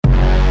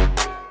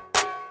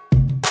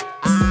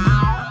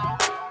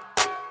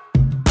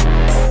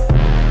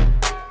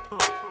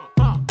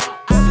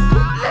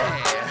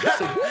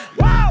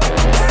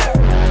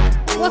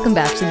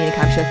Welcome back to the Mina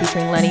Kimes Show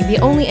featuring Lenny,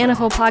 the only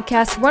NFL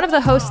podcast. One of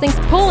the hosts thinks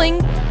pulling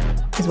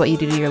is what you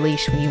do to your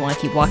leash when you want to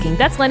keep walking.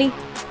 That's Lenny.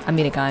 I'm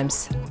Mina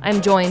Kimes.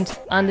 I'm joined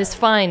on this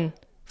fine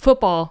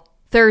football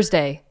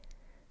Thursday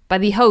by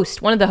the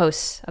host, one of the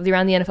hosts of the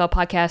Around the NFL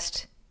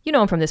podcast. You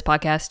know him from this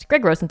podcast,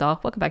 Greg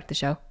Rosenthal. Welcome back to the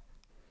show.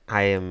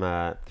 I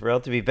am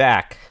thrilled to be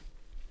back.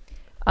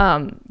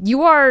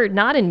 You are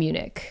not in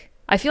Munich.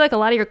 I feel like a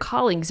lot of your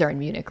colleagues are in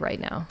Munich right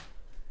now.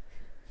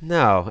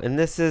 No, and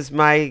this is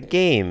my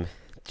game.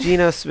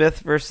 Geno Smith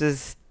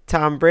versus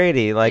Tom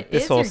Brady. Like,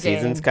 this whole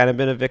season's kind of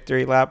been a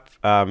victory lap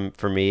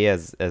for me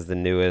as the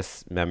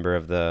newest member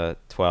of the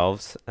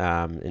 12s,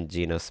 and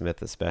Geno Smith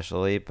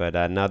especially. But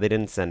no, they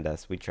didn't send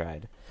us. We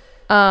tried.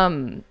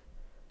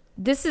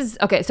 This is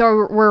okay.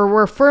 So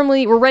we're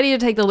ready to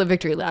take the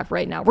victory lap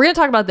right now. We're gonna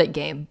talk about that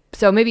game.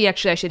 So maybe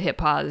actually I should hit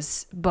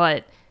pause.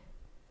 But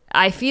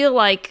I feel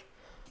like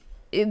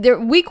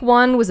week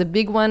one was a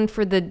big one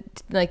for the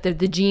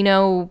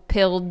Geno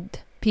pilled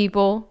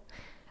people.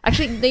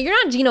 Actually, you're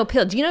not Geno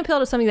pilled. Geno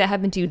pilled is something that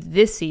happened to you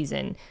this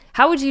season.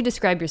 How would you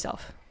describe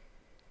yourself?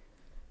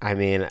 I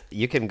mean,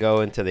 you can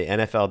go into the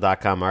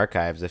NFL.com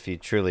archives if you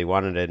truly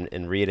wanted it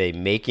and read a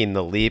Making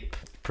the Leap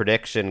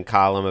prediction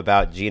column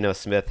about Geno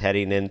Smith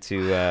heading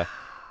into,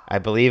 I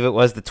believe it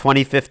was the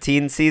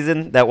 2015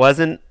 season that was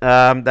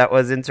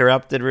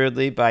interrupted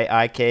rudely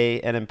by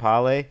IK and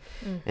Impale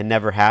and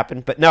never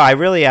happened. But no, I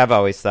really have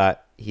always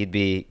thought he'd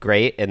be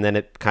great, and then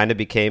it kind of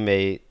became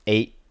a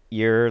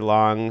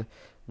 8-year-long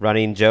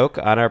running joke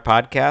on our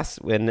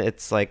podcast when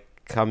it's like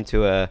come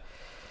to a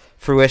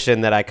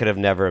fruition that I could have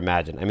never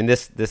imagined. I mean,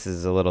 this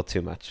is a little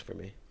too much for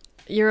me.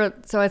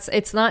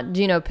 It's not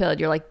Geno pilled.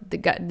 You're like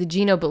the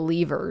Geno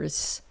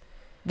believers.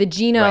 The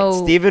Geno.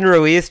 Right. Steven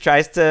Ruiz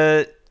tries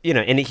to,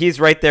 and he's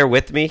right there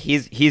with me.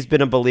 He's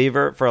been a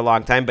believer for a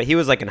long time, but he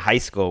was like in high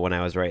school when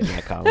I was writing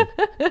that column.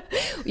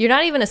 You're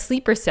not even a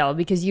sleeper cell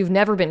because you've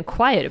never been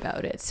quiet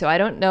about it. So I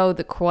don't know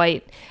the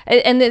quite.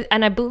 And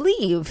I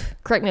believe,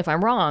 correct me if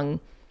I'm wrong,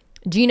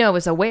 Geno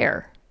is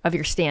aware of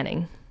your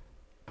standing.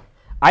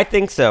 I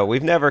think so.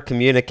 We've never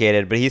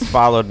communicated, but he's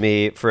followed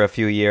me for a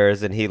few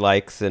years, and he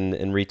likes and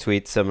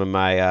retweets some of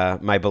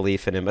my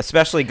belief in him,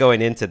 especially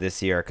going into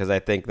this year, because I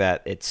think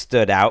that it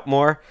stood out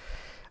more.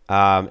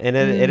 And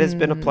it has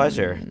been a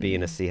pleasure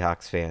being a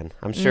Seahawks fan.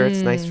 I'm sure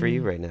it's nice for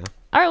you right now.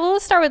 All right, well,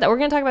 let's start with that. We're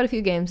going to talk about a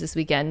few games this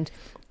weekend.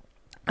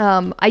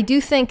 I do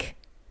think,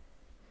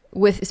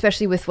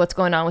 especially with what's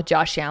going on with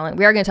Josh Allen,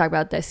 we are going to talk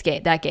about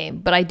that game.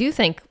 But I do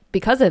think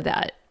because of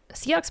that,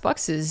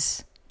 Seahawks-Bucks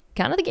is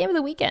kind of the game of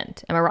the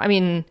weekend. Am I right? I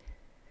mean,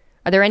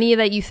 are there any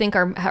that you think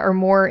are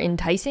more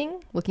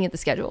enticing looking at the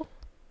schedule?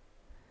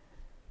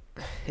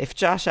 If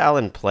Josh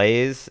Allen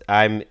plays,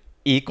 I'm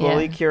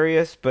equally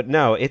curious. But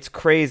no, it's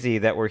crazy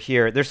that we're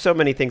here. There's so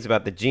many things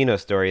about the Geno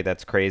story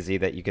that's crazy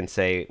that you can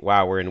say,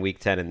 wow, we're in week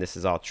 10 and this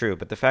is all true.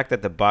 But the fact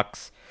that the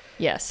Bucks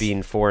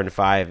being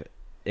 4-5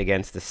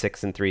 against the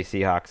 6-3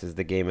 Seahawks is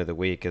the game of the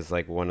week is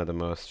like one of the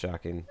most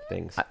shocking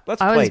things.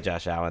 Let's play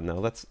Josh Allen though.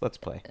 Let's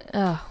play.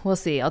 We'll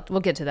see.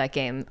 We'll get to that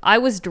game. I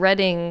was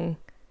dreading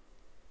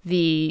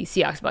the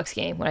Seahawks-Bucks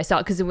game when I saw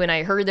it, because when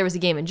I heard there was a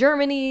game in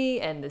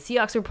Germany and the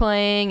Seahawks were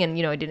playing, and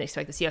I didn't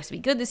expect the Seahawks to be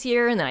good this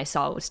year, and then I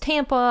saw it was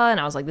Tampa, and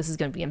I was like, this is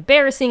going to be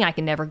embarrassing. I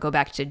can never go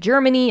back to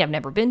Germany. I've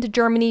never been to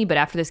Germany, but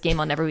after this game,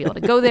 I'll never be able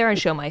to go there and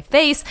show my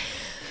face.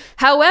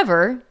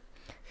 However,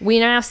 we're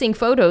now seeing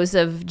photos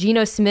of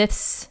Geno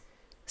Smith's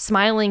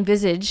smiling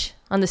visage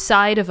on the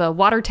side of a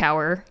water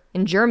tower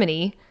in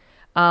Germany.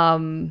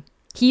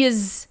 He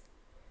is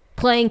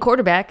playing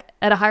quarterback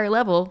at a higher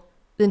level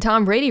than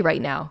Tom Brady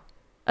right now.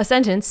 A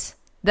sentence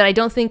that I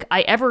don't think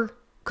I ever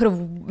could have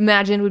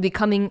imagined would be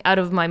coming out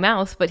of my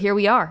mouth, but here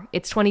we are.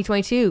 It's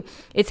 2022.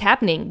 It's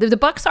happening. The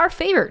Bucks are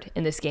favored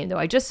in this game, though.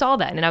 I just saw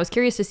that, and I was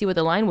curious to see what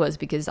the line was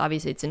because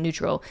obviously it's a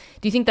neutral.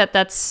 Do you think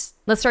that's...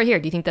 Let's start here.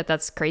 Do you think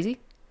that's crazy?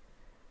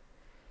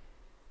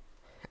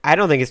 I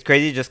don't think it's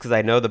crazy just because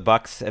I know the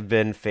Bucks have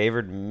been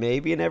favored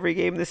maybe in every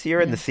game this year,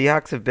 and the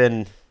Seahawks have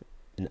been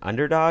an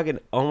underdog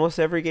in almost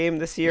every game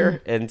this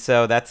year. And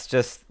so that's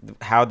just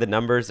how the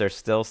numbers are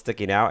still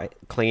sticking out,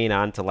 clinging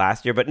on to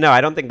last year. But no,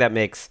 I don't think that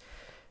makes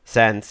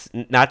sense,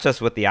 not just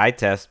with the eye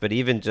test, but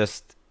even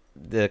just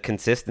the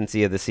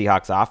consistency of the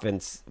Seahawks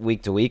offense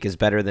week to week is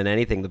better than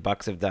anything the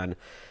Bucks have done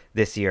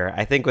this year.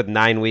 I think with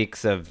 9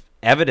 weeks of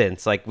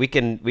evidence, like we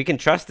can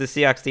trust the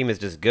Seahawks team is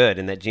just good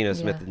and that Geno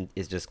Smith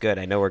is just good.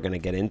 I know we're going to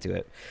get into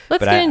it.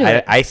 Let's get into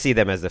it. I see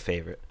them as the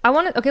favorite.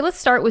 Let's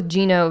start with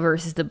Geno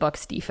versus the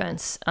Bucks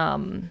defense.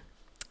 And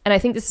I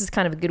think this is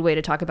kind of a good way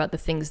to talk about the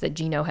things that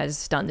Geno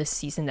has done this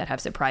season that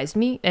have surprised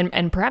me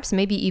and perhaps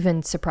maybe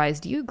even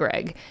surprised you,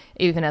 Greg,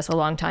 even as a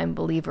longtime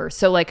believer.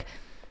 So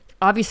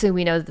obviously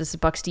we know that this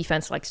Bucks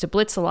defense likes to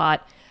blitz a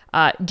lot.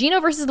 Geno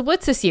versus the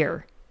blitz this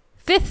year.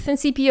 5th in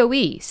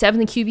CPOE,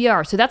 7th in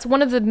QBR. So that's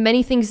one of the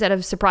many things that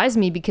have surprised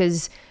me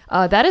because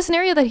that is an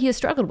area that he has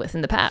struggled with in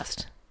the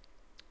past.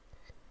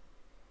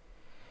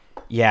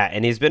 Yeah,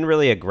 and he's been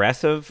really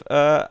aggressive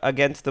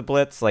against the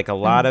blitz. Like a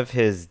lot of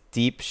his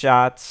deep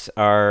shots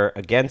are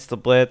against the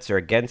blitz or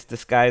against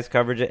disguise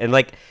coverage. And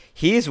like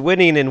he's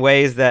winning in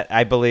ways that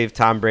I believe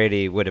Tom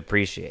Brady would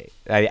appreciate.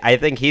 I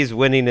think he's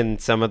winning in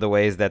some of the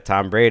ways that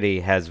Tom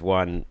Brady has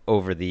won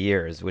over the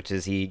years, which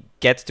is he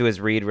gets to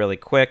his read really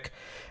quick.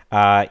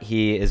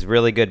 He is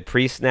really good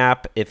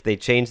pre-snap. If they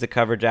change the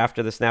coverage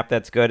after the snap,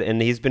 that's good.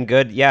 And he's been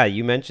good. Yeah,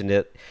 you mentioned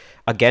it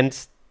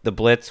against the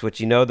blitz, which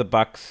the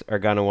Bucs are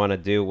going to want to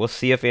do. We'll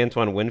see if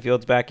Antoine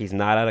Winfield's back. He's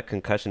not out of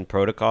concussion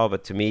protocol,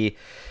 but to me,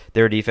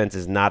 their defense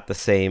is not the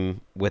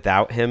same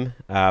without him.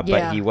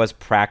 But he was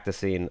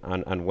practicing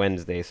on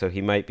Wednesday, so he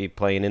might be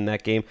playing in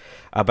that game.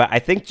 But I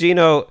think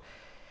Geno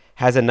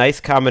has a nice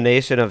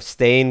combination of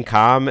staying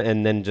calm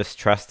and then just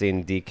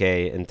trusting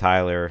DK and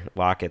Tyler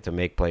Lockett to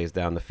make plays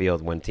down the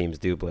field when teams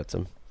do blitz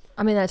him.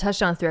 I mean, that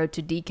touchdown throw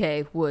to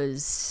DK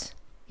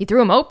he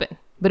threw him open,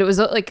 but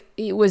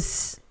it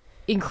was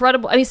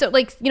incredible. I mean, so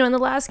like, in the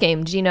last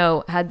game,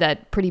 Geno had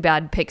that pretty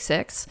bad pick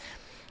six.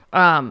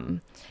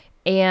 And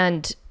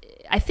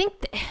I think,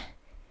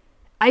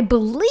 I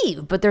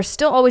believe, but there's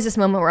still always this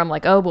moment where I'm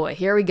like, oh boy,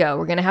 here we go.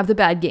 We're going to have the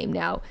bad game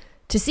now.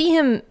 To see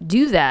him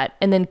do that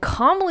and then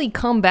calmly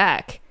come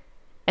back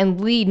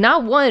and lead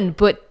not one,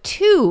 but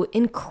two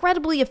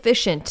incredibly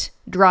efficient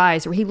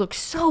drives where he looks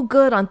so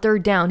good on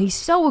third down. He's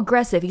so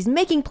aggressive. He's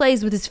making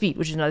plays with his feet,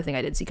 which is another thing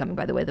I didn't see coming,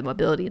 by the way, the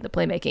mobility and the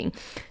playmaking.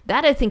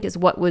 That, I think, is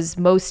what was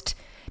most...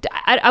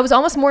 I was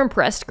almost more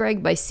impressed,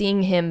 Greg, by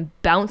seeing him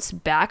bounce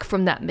back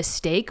from that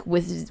mistake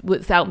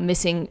without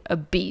missing a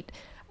beat,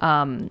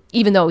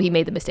 even though he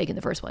made the mistake in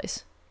the first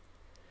place.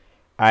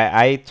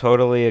 I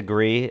totally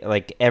agree.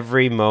 Like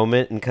every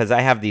moment, and because I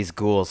have these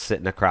ghouls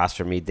sitting across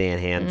from me, Dan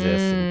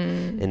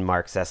Hansis and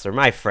Mark Sessler,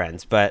 my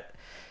friends. But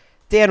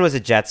Dan was a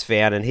Jets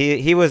fan, and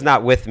he was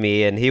not with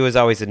me, and he was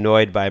always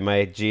annoyed by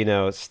my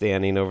Geno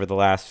standing over the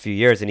last few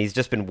years, and he's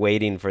just been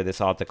waiting for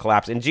this all to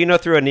collapse. And Geno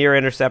threw a near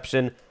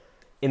interception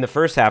in the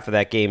first half of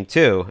that game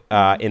too,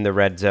 in the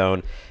red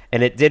zone.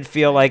 And it did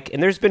feel like,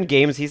 and there's been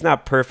games he's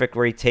not perfect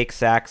where he takes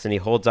sacks and he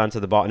holds onto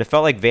the ball. And it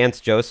felt like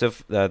Vance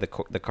Joseph, the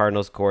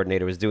Cardinals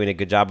coordinator, was doing a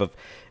good job of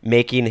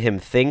making him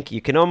think.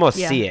 You can almost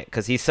see it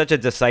because he's such a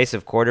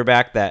decisive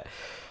quarterback that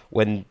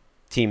when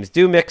teams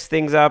do mix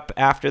things up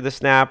after the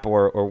snap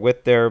or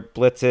with their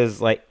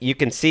blitzes, like you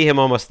can see him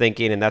almost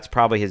thinking, and that's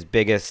probably his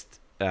biggest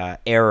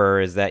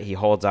error is that he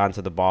holds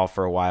onto the ball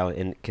for a while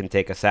and can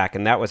take a sack.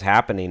 And that was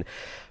happening.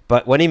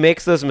 But when he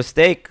makes those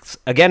mistakes,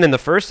 again, in the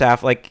first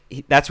half,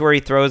 that's where he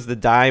throws the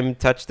dime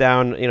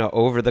touchdown,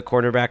 over the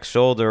cornerback's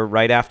shoulder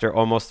right after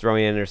almost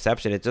throwing an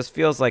interception. It just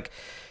feels like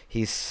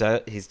he's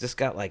just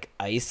got like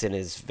ice in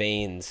his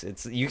veins.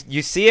 It's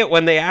you see it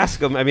when they ask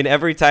him. I mean,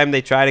 every time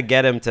they try to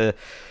get him to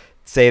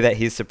say that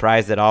he's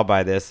surprised at all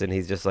by this, and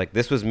he's just like,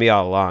 this was me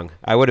all along.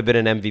 I would have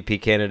been an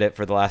MVP candidate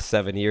for the last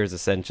 7 years,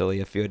 essentially,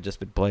 if you had just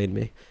been playing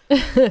me.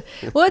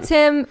 Well, it's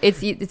him.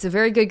 It's a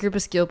very good group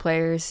of skill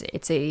players.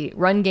 It's a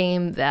run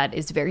game that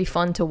is very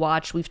fun to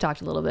watch. We've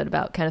talked a little bit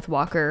about Kenneth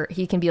Walker.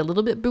 He can be a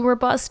little bit boomer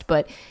bust,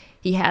 but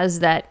he has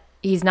that.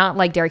 He's not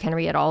like Derrick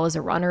Henry at all as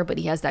a runner, but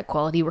he has that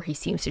quality where he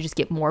seems to just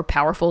get more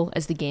powerful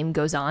as the game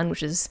goes on,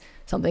 which is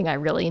something I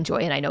really enjoy,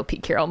 and I know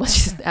Pete Carroll must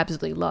just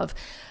absolutely love.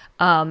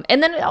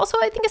 And then also,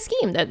 I think a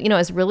scheme that,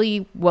 is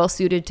really well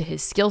suited to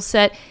his skill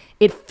set.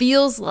 It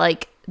feels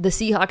like the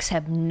Seahawks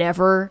have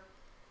never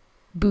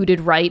booted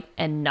right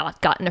and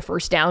not gotten a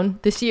first down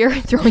this year,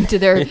 throwing to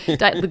their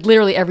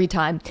literally every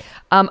time.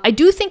 I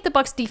do think the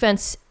Bucs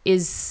defense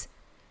is,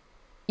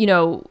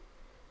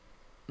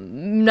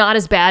 not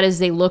as bad as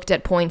they looked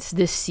at points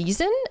this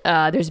season.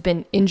 There's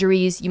been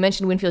injuries. You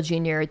mentioned Winfield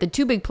Jr. The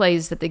two big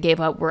plays that they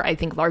gave up were, I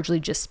think, largely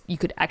just, you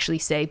could actually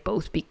say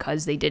both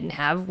because they didn't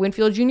have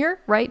Winfield Jr.,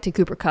 right, to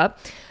Cooper Kupp.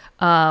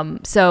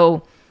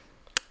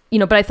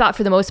 But I thought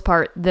for the most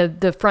part,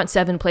 the front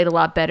seven played a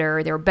lot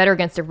better. They were better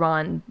against the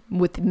run,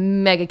 with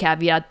mega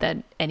caveat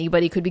that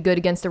anybody could be good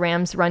against the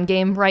Rams run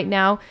game right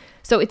now.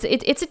 So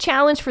it's a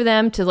challenge for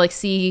them to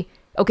see,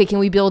 okay, can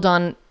we build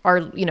on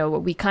our,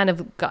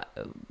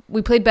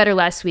 we played better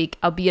last week,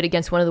 albeit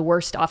against one of the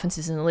worst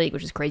offenses in the league,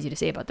 which is crazy to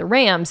say about the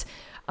Rams.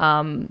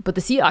 But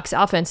the Seahawks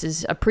offense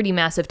is a pretty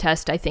massive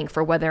test, I think,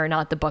 for whether or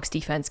not the Bucs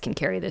defense can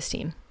carry this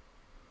team.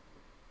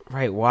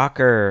 Right.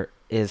 Walker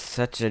is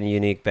such a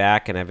unique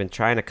back, and I've been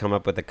trying to come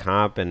up with a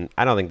comp, and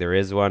I don't think there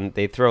is one.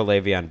 They throw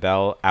Le'Veon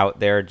Bell out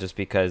there just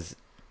because,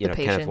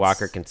 Kenneth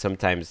Walker can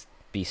sometimes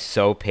be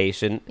so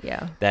patient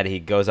that he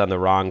goes on the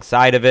wrong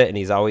side of it, and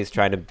he's always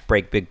trying to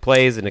break big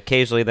plays, and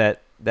occasionally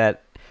that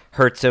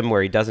hurts him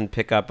where he doesn't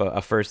pick up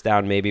a first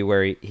down maybe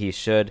where he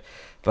should.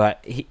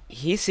 But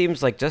he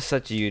seems like just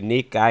such a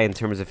unique guy in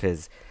terms of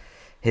his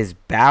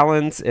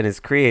balance and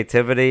his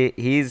creativity.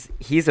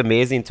 He's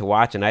amazing to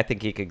watch, and I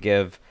think he could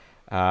give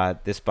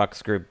this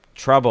Bucs group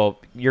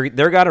trouble.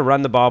 They're going to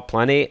run the ball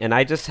plenty, and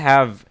I just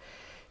have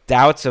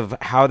doubts of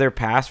how their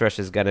pass rush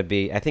is going to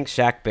be. I think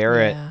Shaq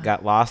Barrett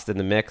got lost in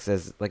the mix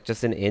as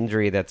just an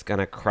injury that's going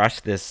to crush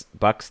this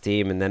Bucs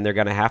team, and then they're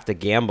going to have to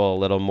gamble a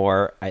little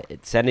more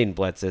sending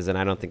blitzes, and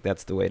I don't think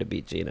that's the way to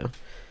beat Geno.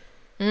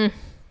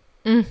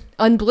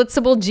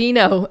 Unblitzable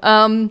Geno.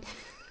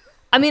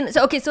 I mean,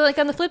 so like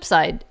on the flip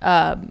side,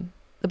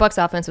 the Bucks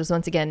offense was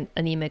once again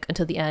anemic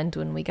until the end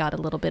when we got a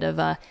little bit of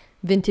a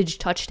vintage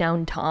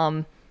touchdown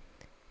Tom.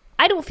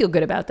 I don't feel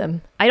good about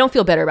them. I don't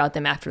feel better about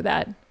them after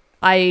that.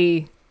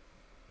 It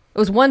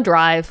was one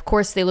drive. Of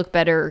course, they look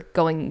better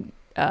going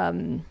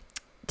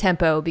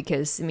tempo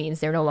because it means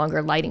they're no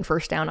longer lighting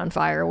first down on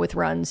fire with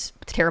runs,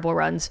 terrible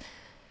runs.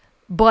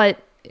 But,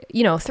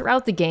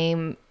 throughout the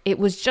game, it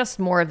was just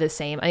more of the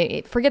same.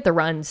 Forget the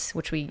runs,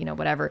 which we,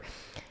 whatever.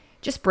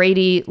 Just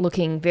Brady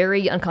looking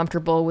very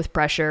uncomfortable with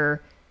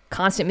pressure,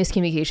 constant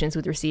miscommunications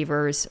with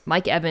receivers.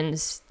 Mike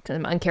Evans,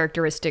 kind of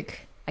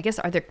uncharacteristic. I guess,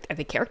 are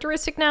they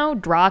characteristic now?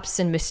 Drops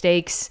and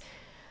mistakes.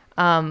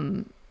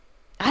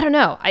 I don't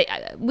know.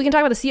 We can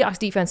talk about the Seahawks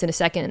defense in a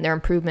second and their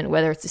improvement,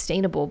 whether it's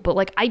sustainable.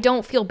 But I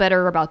don't feel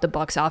better about the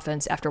Bucks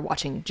offense after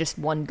watching just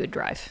one good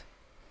drive.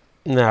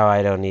 No,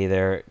 I don't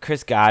either.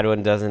 Chris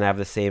Godwin doesn't have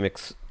the same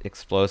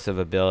explosive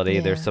ability.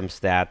 Yeah. There's some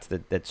stats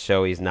that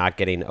show he's not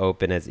getting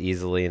open as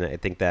easily, and I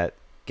think that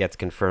gets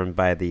confirmed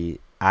by the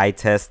eye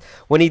test.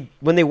 When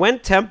they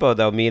went tempo,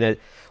 though, Mina,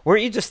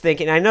 weren't you just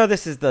thinking, I know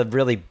this is the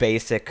really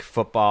basic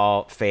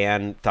football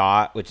fan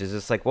thought, which is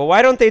just like, well,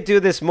 why don't they do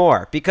this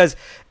more? Because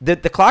the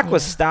clock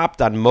was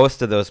stopped on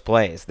most of those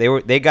plays.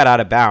 They got out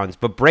of bounds.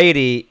 But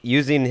Brady,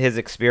 using his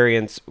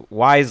experience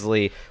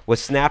wisely,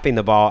 was snapping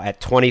the ball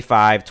at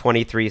 25,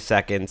 23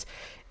 seconds.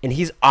 And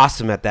he's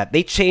awesome at that.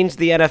 They changed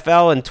the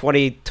NFL in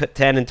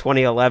 2010 and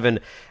 2011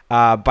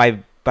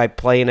 by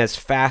playing as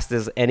fast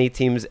as any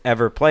team's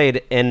ever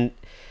played. And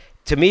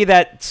to me,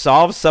 that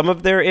solves some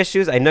of their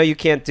issues. I know you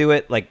can't do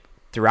it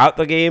throughout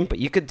the game, but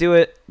you could do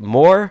it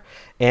more,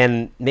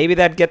 and maybe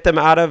that'd get them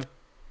out of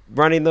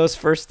running those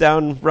first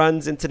down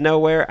runs into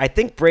nowhere. I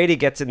think Brady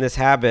gets in this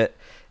habit,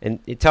 and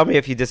you tell me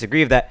if you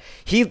disagree with that.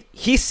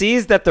 He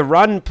sees that the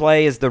run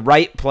play is the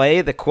right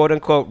play, the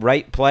quote-unquote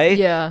right play.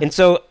 Yeah. And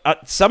so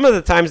some of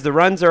the times the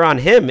runs are on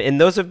him,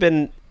 and those have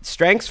been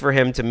strengths for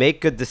him to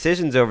make good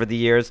decisions over the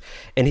years,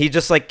 and he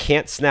just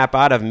can't snap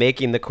out of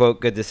making the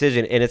quote good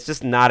decision, and it's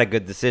just not a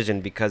good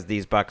decision because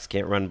these Bucks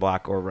can't run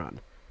block or run.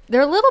 They're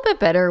a little bit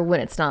better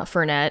when it's not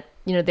Fournette.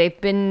 They've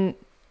been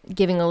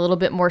giving a little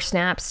bit more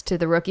snaps to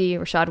the rookie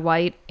Rachaad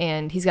White,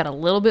 and he's got a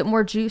little bit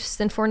more juice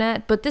than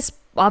Fournette, but this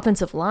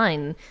offensive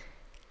line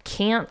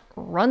can't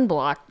run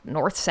block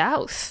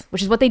north-south,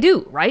 which is what they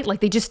do, right?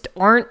 They just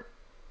aren't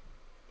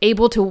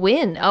able to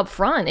win up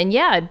front. And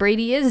yeah,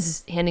 Brady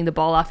is handing the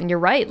ball off, and you're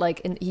right.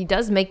 And he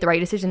does make the right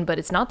decision, but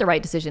it's not the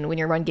right decision when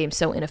your run game's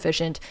so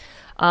inefficient.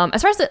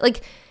 As far as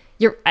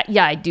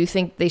I do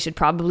think they should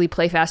probably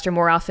play faster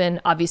more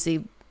often.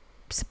 Obviously,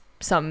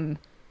 some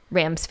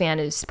Rams fan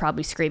is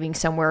probably screaming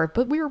somewhere,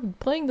 but we were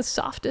playing the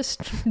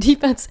softest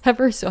defense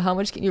ever. So how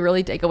much can you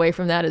really take away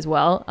from that as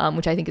well?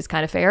 Which I think is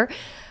kind of fair.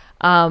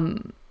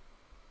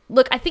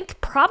 Look, I think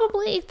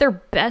probably their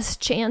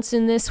best chance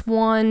in this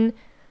one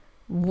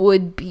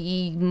would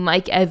be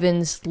Mike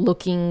Evans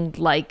looking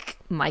like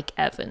Mike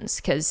Evans,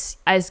 because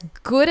as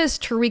good as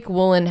Tariq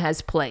Woolen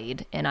has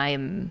played, and I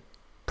am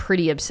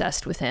pretty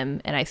obsessed with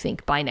him, and I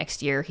think by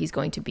next year he's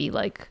going to be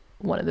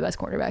one of the best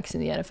cornerbacks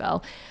in the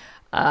NFL.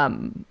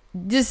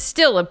 This is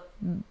still a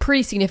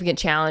pretty significant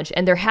challenge,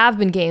 and there have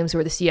been games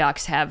where the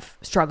Seahawks have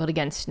struggled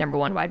against number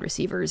one wide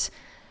receivers.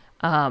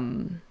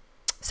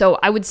 So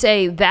I would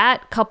say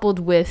that, coupled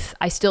with,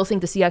 I still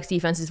think the Seahawks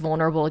defense is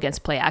vulnerable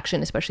against play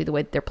action, especially the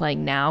way they're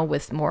playing now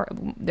with more,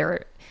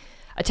 they're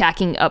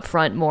attacking up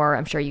front more.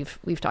 I'm sure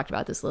we've talked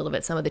about this a little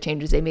bit, some of the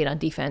changes they made on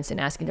defense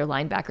and asking their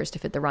linebackers to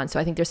fit the run. So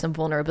I think there's some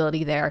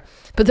vulnerability there,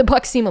 but the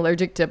Bucs seem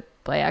allergic to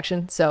play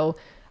action. So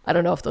I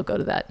don't know if they'll go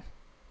to that.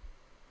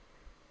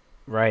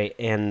 Right.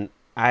 And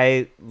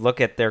I look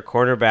at their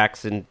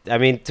cornerbacks, and I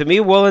mean, to me,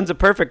 Woolen's a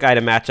perfect guy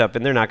to match up,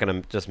 and they're not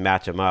going to just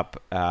match him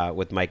up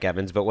with Mike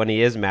Evans. But when he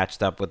is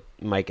matched up with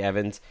Mike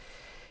Evans,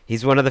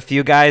 he's one of the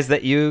few guys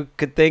that you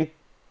could think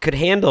could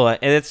handle it.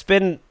 And it's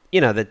been,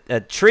 a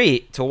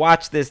treat to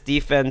watch this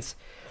defense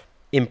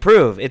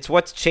improve. It's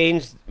what's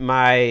changed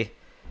my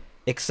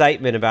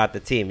excitement about the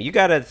team. You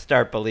got to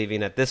start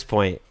believing at this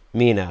point,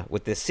 Mina,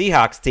 with the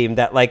Seahawks team,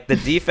 that the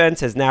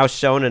defense has now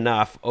shown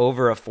enough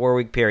over a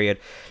 4-week period.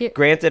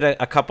 Granted,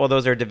 a couple of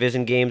those are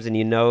division games, and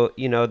you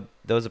know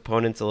those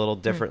opponents a little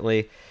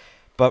differently.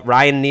 But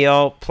Ryan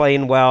Neal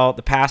playing well,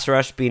 the pass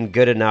rush being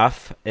good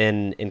enough,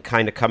 and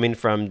kind of coming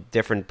from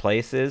different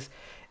places,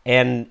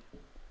 and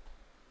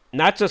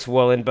not just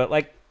Woolen, but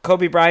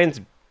Kobe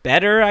Bryant's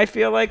better, I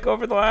feel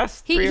over the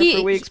last 3 or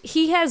 4 weeks.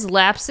 He has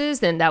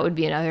lapses, and that would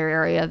be another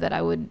area that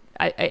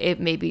it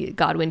maybe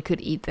Godwin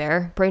could eat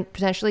there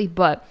potentially,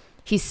 but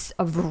he's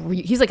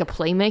like a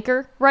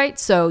playmaker, right?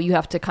 So you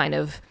have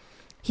to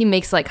he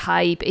makes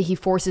hype, he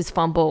forces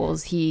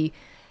fumbles, he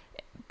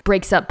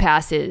breaks up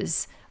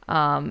passes,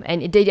 and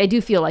I do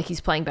feel like he's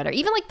playing better.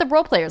 Even the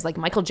role players, like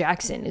Michael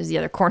Jackson is the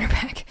other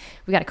cornerback.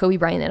 We got a Kobe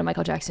Bryant and a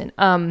Michael Jackson.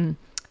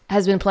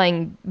 Has been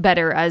playing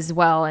better as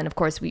well, and of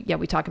course we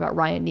talk about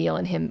Ryan Neal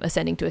and him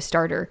ascending to a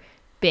starter.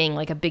 being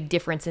like a big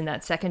difference in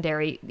that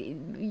secondary.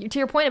 To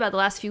your point about the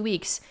last few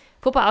weeks,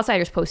 Football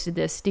Outsiders posted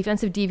this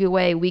defensive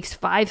DVOA weeks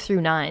 5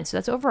 through 9. So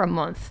that's over a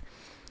month.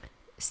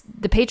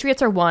 The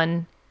Patriots are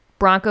 1,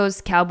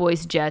 Broncos,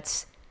 Cowboys,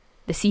 Jets.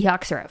 The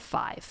Seahawks are at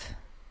 5.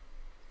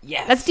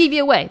 Yes. That's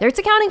DVOA. It's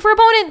accounting for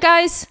opponent,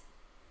 guys.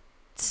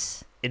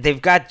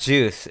 They've got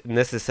juice, and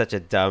this is such a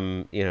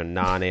dumb,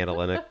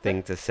 non-analytic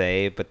thing to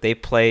say, but they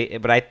play.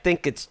 But I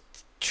think it's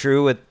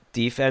true with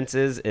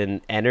defenses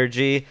and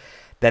energy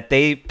that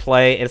they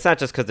play, and it's not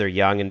just because they're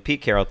young, and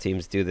Pete Carroll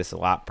teams do this a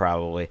lot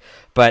probably,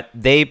 but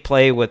they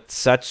play with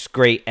such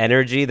great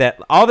energy that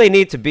all they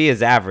need to be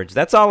is average.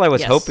 That's all I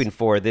was hoping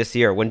for this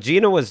year. When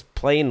Gino was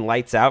playing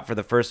lights out for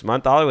the first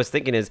month, all I was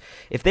thinking is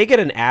if they get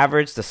an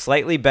average to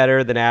slightly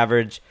better than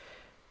average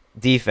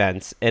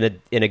defense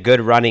in a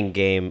good running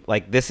game,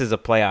 like this is a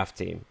playoff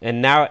team.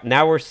 And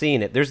now we're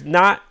seeing it. There's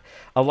not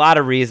a lot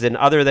of reason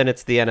other than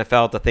it's the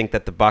NFL to think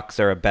that the Bucs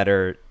are a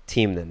better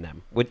team than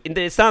them.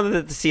 It's not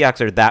that the Seahawks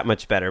are that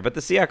much better, but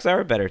the Seahawks are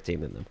a better team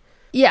than them.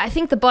 Yeah, I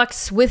think the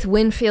Bucs with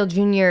Winfield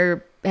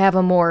Jr. have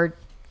a more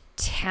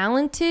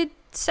talented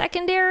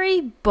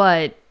secondary,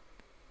 but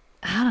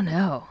I don't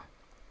know.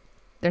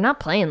 They're not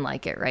playing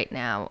like it right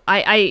now.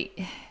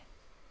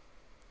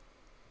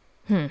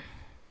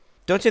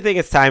 Don't you think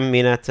it's time,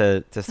 Mina,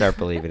 to start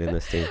believing in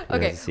this team?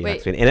 Okay,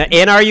 wait.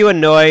 And are you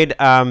annoyed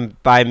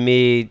by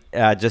me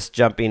just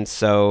jumping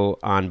so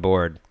on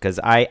board? Because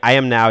I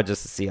am now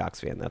just a Seahawks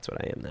fan. That's what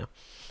I am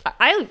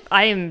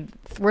now.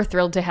 We're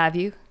thrilled to have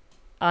you,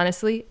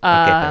 honestly.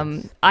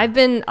 Okay,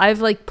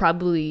 I've like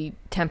probably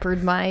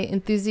tempered my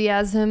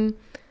enthusiasm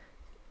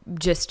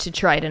just to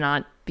try to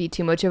not be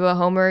too much of a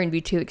homer and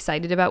be too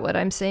excited about what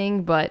I'm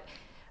saying. But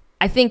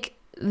I think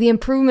the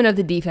improvement of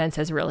the defense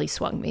has really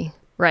swung me.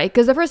 Right,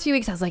 because the first few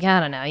weeks I was like, I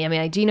don't know. I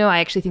mean, Gino, I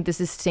actually think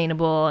this is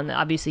sustainable, and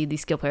obviously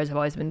these skill players have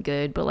always been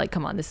good. But like,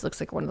 come on, this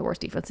looks like one of the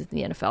worst defenses in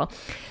the NFL.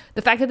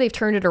 The fact that they've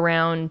turned it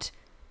around,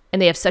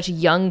 and they have such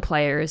young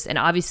players, and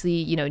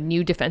obviously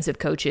new defensive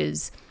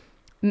coaches,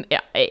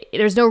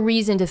 there's no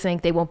reason to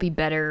think they won't be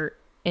better,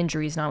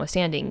 injuries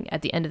notwithstanding,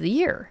 at the end of the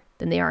year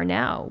than they are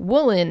now.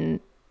 Woolen,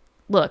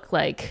 look,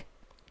 like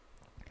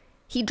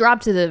he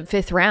dropped to the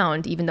 5th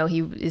round, even though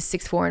he is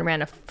 6'4" and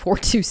ran a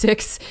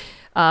 4.26.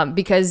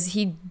 Because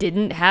he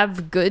didn't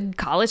have good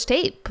college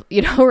tape,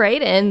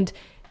 right? And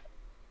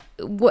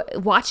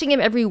watching him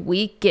every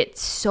week get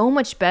so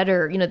much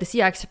better, the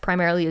Seahawks are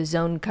primarily a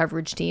zone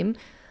coverage team.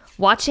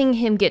 Watching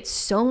him get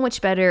so much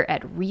better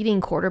at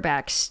reading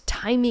quarterbacks,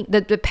 timing,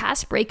 the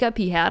pass breakup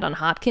he had on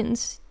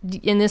Hopkins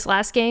in this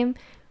last game,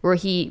 where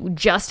he,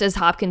 just as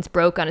Hopkins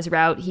broke on his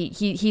route,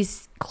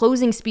 he's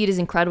closing speed is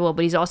incredible,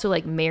 but he's also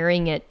like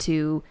marrying it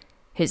to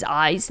his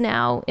eyes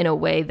now in a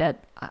way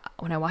that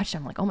when I watched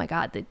him, I'm like, oh my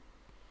God,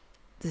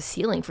 the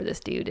ceiling for this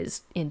dude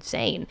is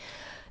insane.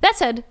 That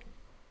said,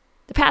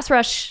 the pass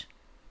rush,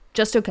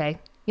 just okay.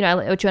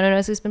 Ochoa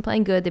has been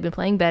playing good. They've been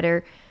playing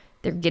better.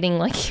 They're getting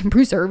like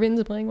Bruce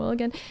Irvin's playing well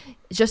again.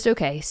 It's just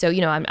okay. So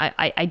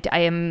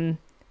I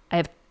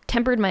have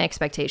tempered my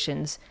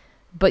expectations,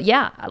 but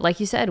yeah, like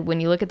you said, when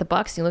you look at the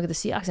Bucs, you look at the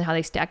Seahawks and how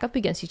they stack up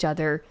against each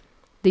other,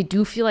 they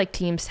do feel like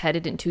teams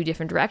headed in 2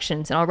 different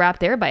directions. And I'll wrap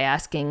there by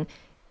asking,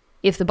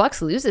 if the Bucs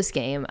lose this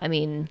game, I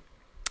mean,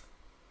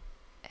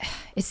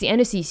 it's the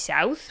NFC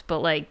South, but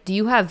like, do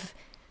you have,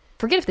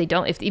 forget if they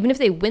don't, even if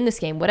they win this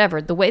game,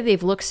 whatever, the way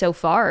they've looked so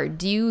far,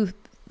 do you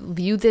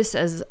view this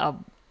as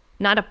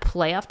not a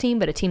playoff team,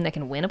 but a team that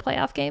can win a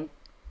playoff game?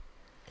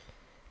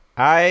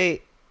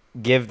 I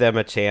give them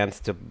a chance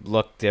to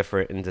look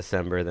different in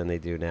December than they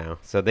do now.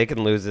 So they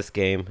can lose this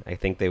game. I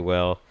think they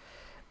will.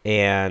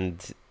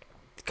 And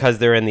because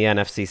they're in the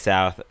NFC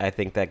South, I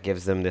think that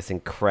gives them this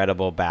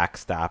incredible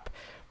backstop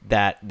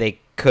that they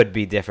could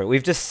be different.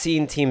 We've just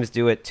seen teams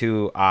do it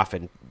too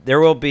often. There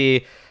will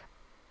be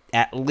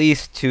at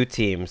least 2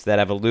 teams that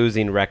have a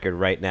losing record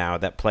right now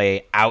that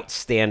play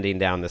outstanding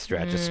down the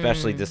stretch,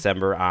 especially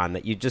December on,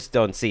 that you just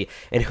don't see.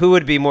 And who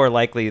would be more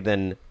likely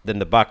than the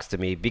Bucs to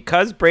me?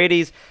 Because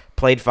Brady's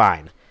played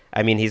fine.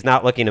 I mean, he's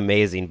not looking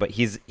amazing, but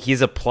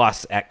he's a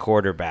plus at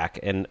quarterback,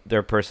 and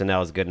their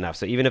personnel is good enough.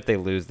 So even if they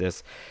lose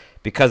this,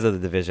 because of the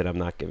division, I'm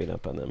not giving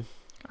up on them.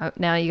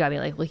 Now you got me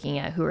like looking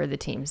at who are the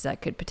teams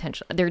that could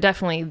potentially. They're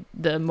definitely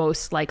the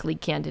most likely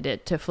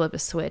candidate to flip a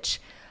switch.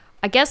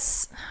 I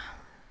guess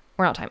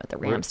we're not talking about the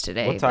Rams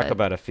today. We'll talk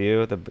about a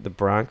few. The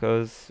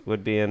Broncos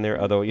would be in there,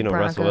 although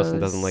Russell Wilson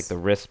doesn't like the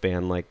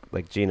wristband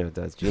like Gino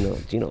does.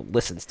 Gino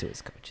listens to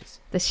his coaches.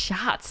 The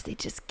shots, they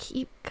just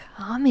keep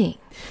coming.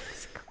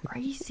 It's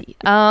crazy.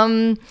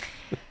 God,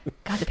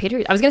 the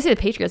Patriots. I was gonna say the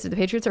Patriots. The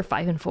Patriots are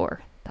 5-4.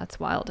 That's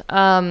wild.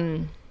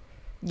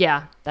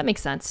 Yeah, that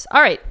makes sense.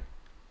 All right.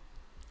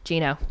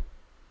 Gino,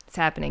 it's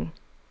happening.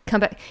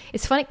 Comeback.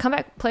 It's funny.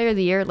 Comeback player of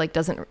the year,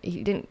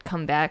 he didn't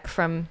come back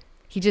from,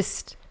 he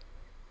just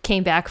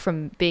came back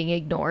from being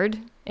ignored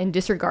and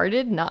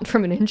disregarded, not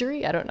from an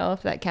injury. I don't know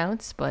if that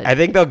counts, but I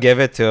think they'll give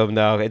it to him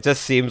though. It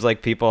just seems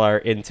like people are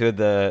into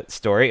the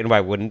story, and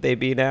why wouldn't they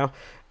be now?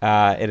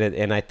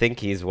 And I think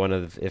he's one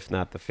of, if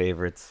not the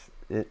favorites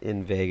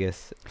in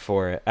Vegas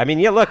for it. I mean,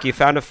 yeah, look, you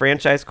found a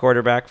franchise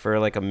quarterback for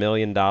like $1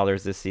 million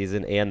this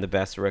season and the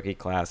best rookie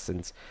class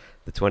since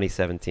the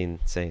 2017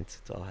 Saints.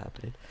 It's all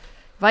happening.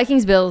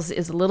 Vikings Bills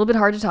is a little bit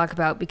hard to talk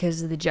about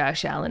because of the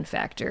Josh Allen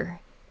factor.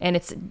 And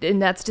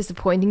that's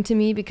disappointing to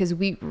me because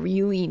we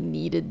really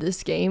needed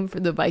this game for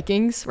the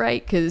Vikings,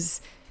 right? Because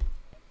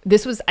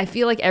I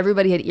feel like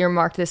everybody had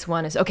earmarked this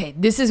one as, okay,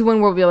 this is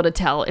when we'll be able to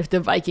tell if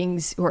the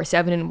Vikings, who are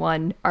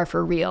 7-1, are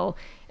for real.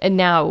 And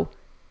now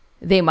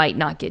they might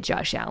not get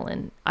Josh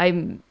Allen.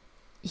 I'm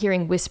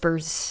hearing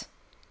whispers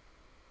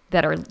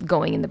that are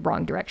going in the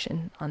wrong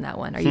direction on that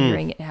one. Are you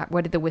hearing it?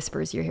 What are the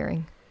whispers you're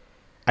hearing?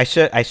 I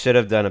should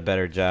have done a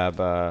better job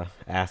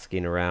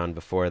asking around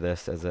before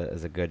this as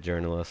a good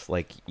journalist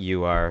like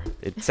you are.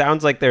 It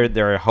sounds like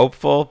they're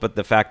hopeful, but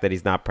the fact that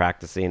he's not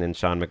practicing and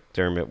Sean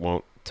McDermott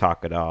won't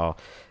talk at all,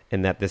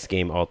 and that this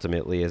game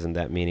ultimately isn't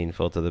that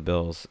meaningful to the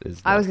Bills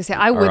I was gonna say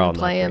I wouldn't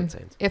play him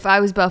if I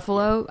was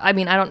Buffalo. I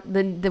mean, I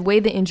don't. The way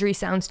the injury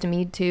sounds to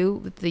me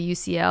too with the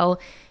UCL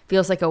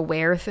feels like a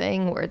wear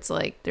thing where it's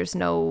like there's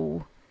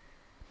no.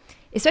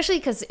 Especially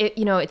because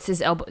it's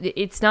his elbow.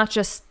 It's not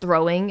just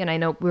throwing, and I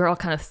know we were all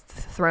kind of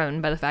thrown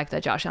by the fact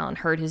that Josh Allen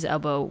hurt his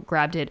elbow,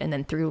 grabbed it, and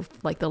then threw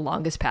like the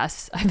longest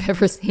pass I've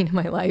ever seen in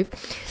my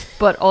life.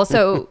 But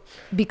also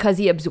because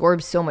he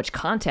absorbs so much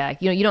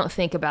contact. You don't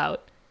think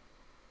about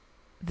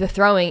the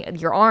throwing,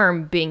 your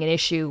arm being an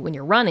issue when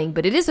you're running,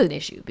 but it is an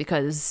issue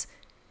because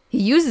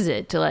he uses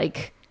it to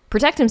like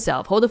protect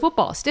himself, hold the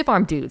football, stiff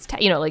arm dudes,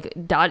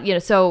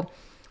 So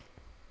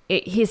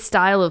his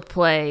style of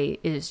play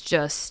is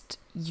just.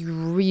 You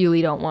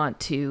really don't want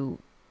to,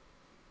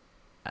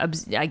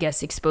 I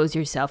guess, expose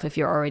yourself if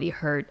you're already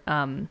hurt.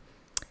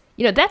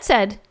 That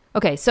said,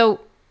 okay, so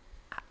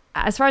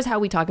as far as how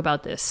we talk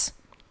about this,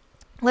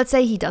 let's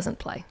say he doesn't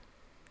play.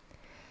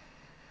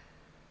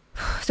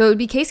 So it would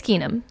be Case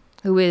Keenum,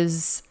 who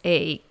is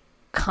a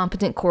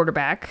competent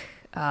quarterback.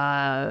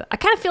 I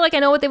kind of feel like I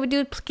know what they would do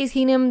with Case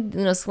Keenum.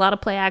 It's a lot of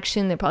play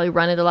action. They probably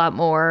run it a lot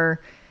more.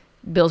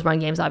 Bill's run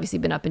game's obviously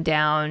been up and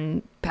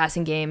down.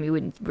 Passing game, he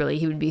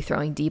would be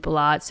throwing deep a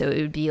lot, so it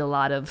would be a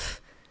lot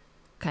of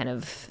kind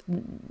of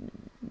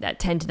that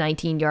 10 to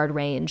 19 yard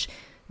range.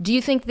 Do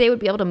you think they would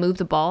be able to move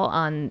the ball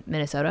on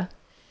Minnesota?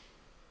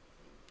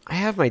 I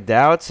have my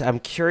doubts. I'm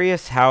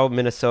curious how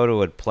Minnesota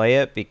would play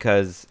it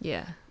because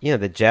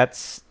the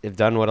Jets have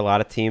done what a lot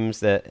of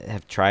teams that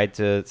have tried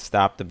to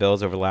stop the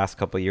Bills over the last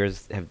couple of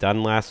years have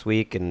done last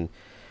week and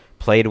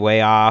played way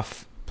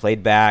off.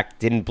 Played back,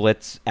 didn't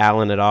blitz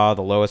Allen at all,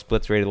 the lowest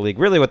blitz rate of the league.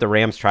 Really what the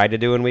Rams tried to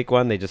do in week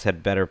 1, they just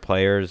had better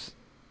players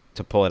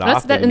to pull it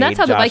off. That's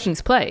how the Vikings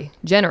play,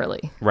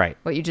 generally. Right.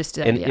 What you just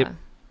said,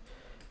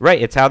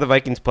 Right, it's how the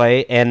Vikings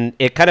play, and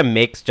it kind of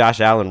makes Josh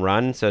Allen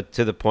run. So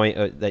to the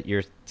point that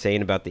you're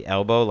saying about the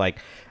elbow, like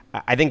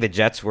I think the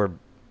Jets were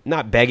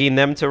not begging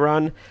them to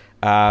run,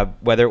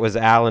 whether it was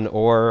Allen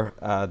or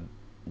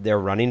their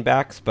running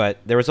backs, but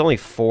there was only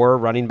 4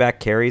 running back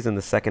carries in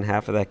the second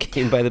half of that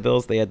game by the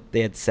Bills. They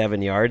had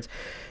 7 yards,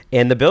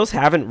 and the Bills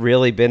haven't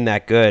really been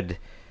that good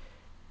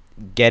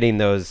getting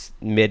those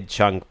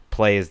mid-chunk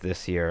plays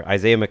this year.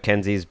 Isaiah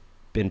McKenzie's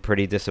been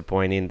pretty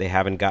disappointing. They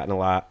haven't gotten a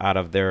lot out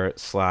of their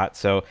slot.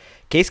 So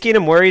Case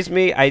Keenum worries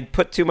me. I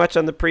put too much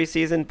on the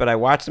preseason, but I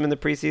watched him in the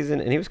preseason,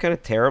 and he was kind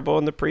of terrible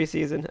in the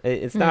preseason.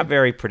 It's not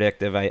very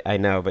predictive, I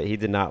know, but he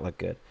did not look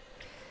good.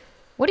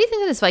 What do you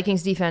think of this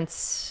Vikings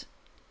defense?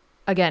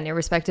 Again,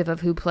 irrespective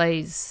of who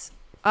plays,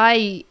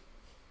 I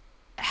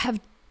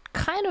have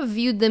kind of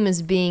viewed them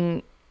as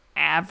being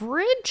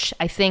average.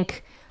 I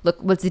think,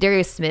 look, what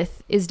Zadarius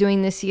Smith is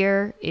doing this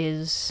year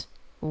is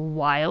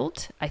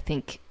wild. I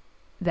think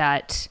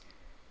that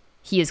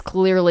he is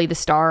clearly the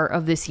star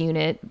of this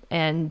unit.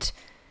 And,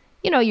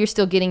 you're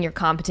still getting your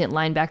competent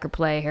linebacker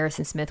play,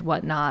 Harrison Smith,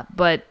 whatnot.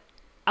 But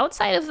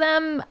outside of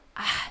them,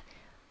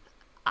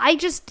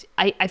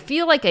 I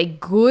feel like a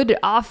good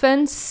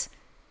offense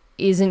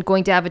isn't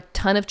going to have a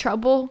ton of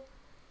trouble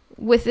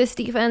with this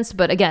defense.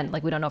 But again,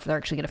 we don't know if they're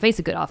actually going to face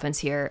a good offense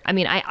here. I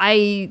mean,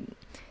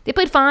 they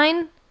played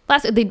fine. By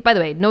the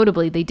way,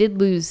 notably, they did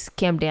lose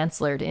Cam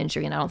Dantzler to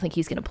injury, and I don't think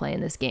he's going to play in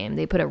this game.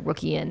 They put a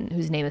rookie in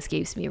whose name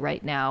escapes me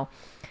right now.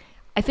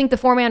 I think the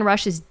 4-man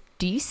rush is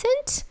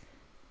decent,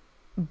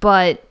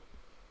 but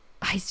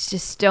I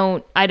just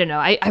don't know.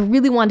 I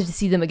really wanted to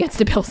see them against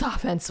the Bills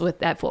offense with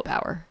that full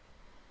power.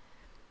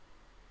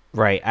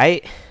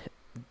 Right.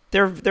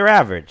 They're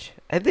average.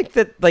 I think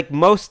that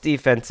most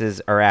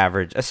defenses are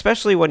average,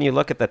 especially when you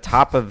look at the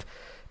top of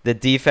the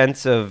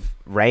defensive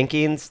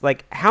rankings.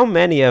 How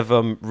many of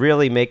them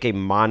really make a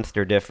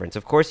monster difference?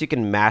 Of course, you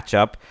can match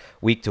up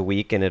week to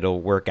week and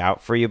it'll work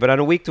out for you. But on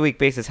a week to week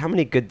basis, how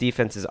many good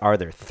defenses are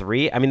there?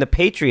 3? I mean, the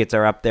Patriots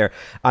are up there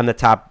on the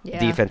top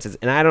defenses,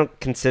 and I don't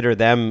consider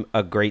them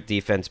a great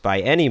defense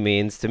by any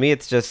means. To me,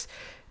 it's just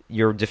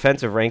your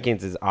defensive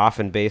rankings is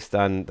often based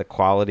on the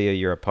quality of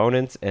your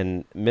opponents,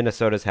 and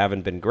Minnesota's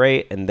haven't been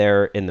great, and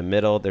they're in the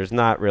middle. There's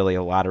not really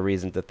a lot of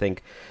reason to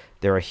think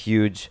they're a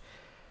huge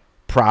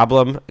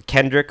problem.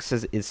 Kendricks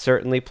is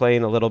certainly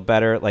playing a little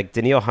better. Like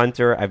Danielle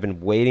Hunter, I've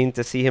been waiting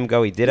to see him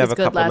go. He did have a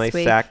couple nice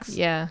sacks.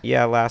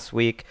 Yeah, last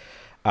week.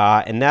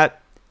 And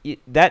that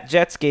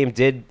Jets game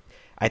did,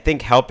 I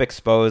think, help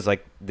expose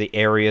like the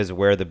areas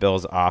where the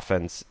Bills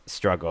offense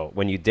struggle.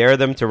 When you dare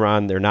them to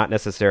run, they're not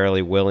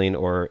necessarily willing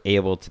or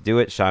able to do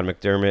it. Sean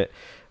McDermott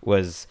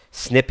was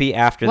snippy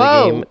after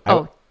the game.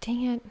 Oh,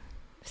 dang it.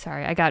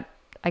 Sorry, I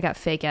got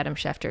fake Adam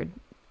Schefter.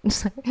 I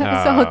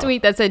saw a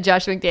tweet that said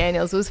Josh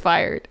McDaniels was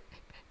fired.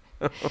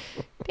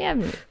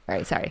 Damn it. All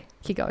right, sorry.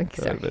 Keep going.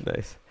 Sorry. That would be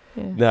nice.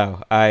 Yeah.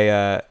 No,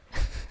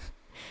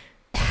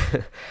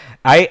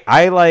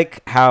 I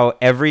like how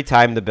every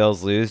time the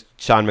Bills lose,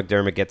 Sean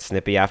McDermott gets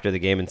snippy after the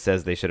game and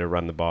says they should have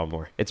run the ball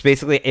more. It's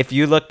basically, if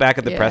you look back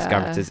at the press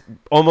conferences,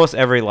 almost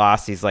every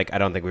loss, he's like, I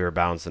don't think we were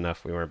balanced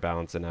enough. We weren't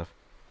balanced enough.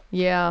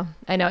 Yeah,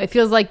 I know. It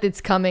feels like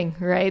it's coming,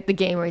 right? The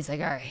game where he's like,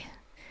 all right.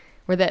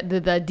 Where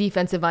the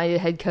defensive-minded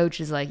head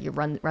coach is like, you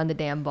run the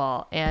damn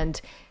ball.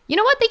 And you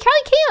know what? They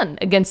probably can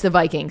against the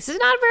Vikings. This is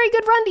not a very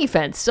good run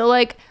defense. So,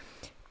 like,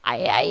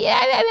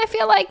 I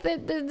feel like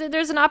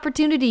there's an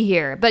opportunity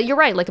here. But you're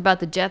right, like, about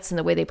the Jets and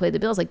the way they played the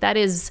Bills. Like, that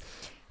is,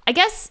 I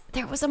guess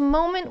there was a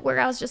moment where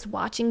I was just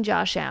watching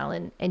Josh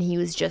Allen, and he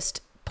was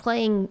just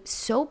playing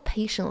so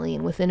patiently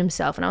and within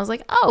himself. And I was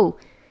like, oh,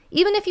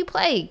 even if you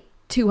play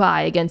too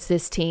high against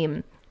this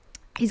team,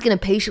 he's going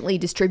to patiently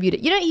distribute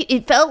it. You know,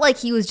 it felt like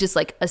he was just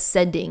like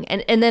ascending.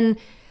 And then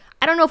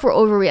I don't know if we're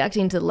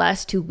overreacting to the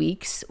last 2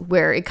 weeks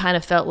where it kind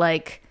of felt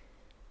like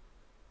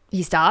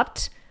he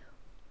stopped,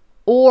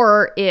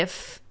 or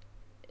if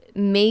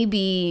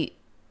maybe,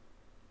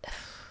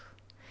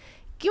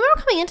 you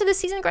remember coming into this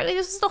season, Greg,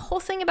 this was the whole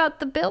thing about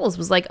the Bills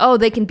was like, oh,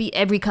 they can beat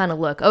every kind of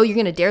look. Oh, you're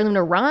going to dare them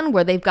to run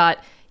where they've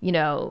got, you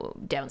know,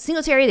 Devin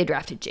Singletary, they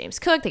drafted James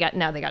Cook, they got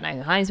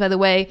Nyheim Hines, by the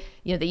way.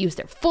 You know, they use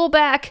their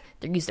fullback,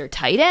 they use their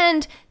tight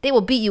end. They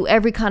will beat you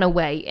every kind of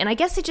way. And I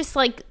guess it just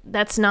like,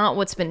 that's not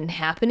what's been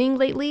happening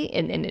lately.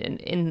 And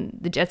in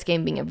the Jets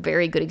game being a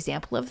very good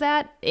example of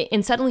that.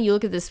 And suddenly you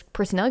look at this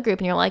personnel group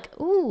and you're like,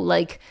 ooh,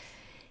 like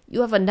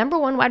you have a number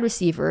one wide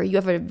receiver. You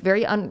have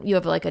you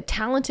have like a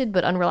talented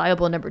but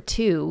unreliable number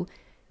two.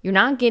 You're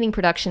not getting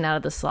production out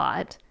of the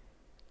slot.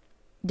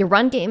 The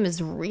run game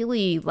is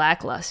really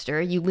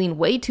lackluster. You lean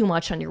way too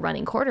much on your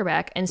running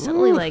quarterback, and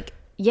suddenly, like,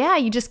 yeah,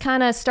 you just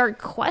kind of start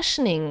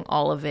questioning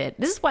all of it.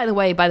 This is, by the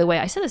way,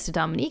 I said this to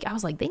Dominique. I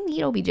was like, they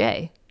need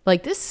OBJ.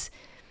 Like this,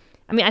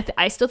 I mean,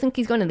 I still think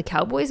he's going to the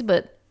Cowboys,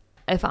 but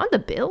if I'm the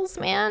Bills,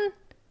 man,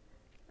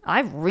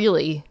 I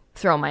really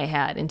throw my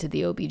hat into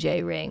the OBJ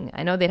ring.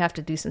 I know they'd have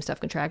to do some stuff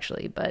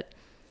contractually, but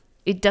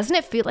doesn't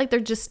it feel like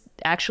they're just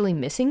actually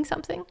missing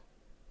something?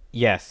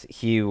 Yes,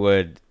 he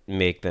would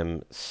make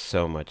them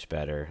so much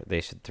better.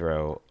 They should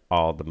throw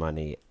all the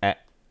money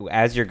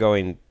as you're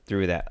going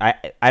through that.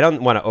 I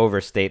don't want to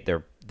overstate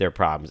their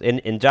problems.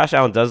 And Josh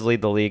Allen does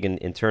lead the league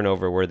in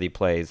turnover-worthy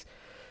plays,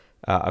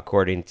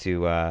 according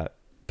to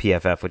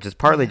PFF, which is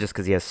partly just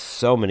because he has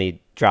so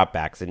many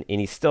dropbacks, and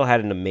he still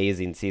had an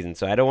amazing season.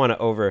 So I don't want to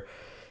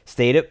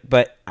overstate it,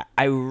 but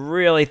I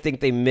really think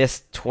they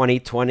missed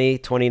 2020,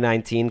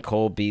 2019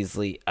 Cole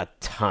Beasley a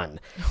ton.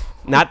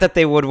 Not that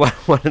they would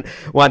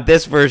want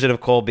this version of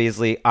Cole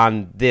Beasley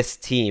on this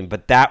team,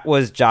 but that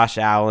was Josh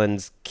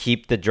Allen's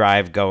keep the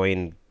drive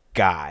going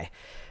guy.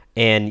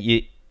 And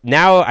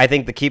now I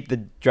think the keep the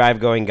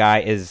drive going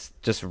guy is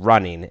just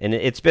running. And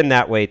it's been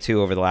that way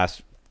too over the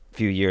last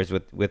few years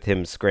with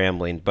him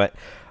scrambling. But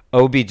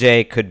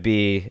OBJ could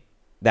be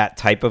that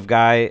type of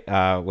guy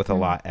with a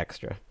lot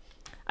extra.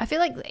 I feel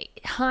like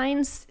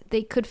Hines,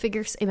 they could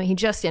figure. I mean, he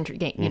just entered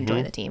game,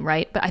 joined the team,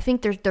 right? But I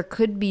think there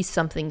could be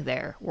something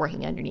there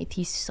working underneath.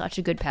 He's such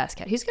a good pass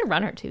catcher. He's a good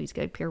runner too. He's a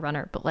good pure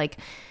runner. But like,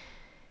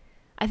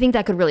 I think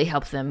that could really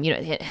help them. You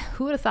know,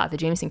 who would have thought the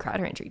Jamison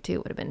Crowder injury too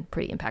would have been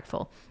pretty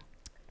impactful.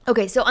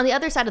 Okay, so on the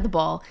other side of the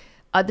ball,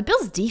 the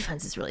Bills'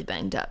 defense is really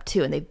banged up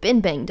too, and they've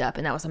been banged up,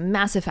 and that was a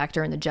massive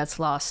factor in the Jets'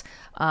 loss.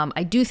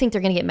 I do think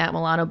they're going to get Matt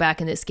Milano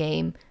back in this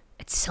game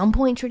at some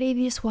point.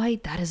 Tre'Davious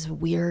White, that is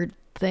weird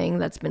thing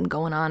that's been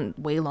going on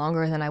way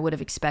longer than I would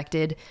have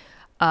expected.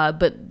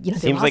 But you know,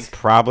 seems like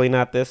probably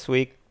not this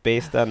week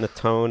based on the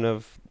tone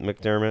of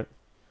McDermott.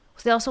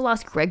 So they also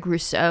lost Greg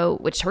Rousseau,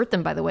 which hurt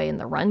them, by the way, in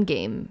the run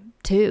game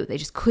too. They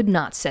just could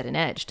not set an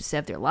edge to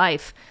save their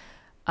life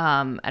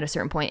at a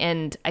certain point.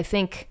 And I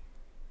think,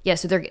 yeah,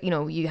 so they're, you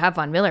know, you have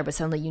Von Miller, but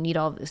suddenly you need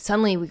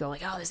suddenly we go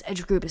like, oh, this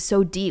edge group is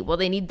so deep. Well,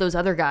 they need those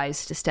other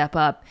guys to step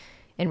up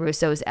in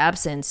Rousseau's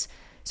absence.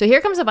 So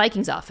here comes a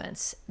Vikings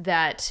offense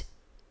that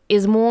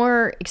is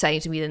more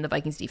exciting to me than the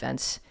Vikings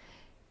defense.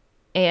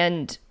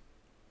 And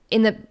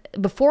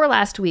before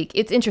last week,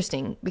 it's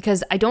interesting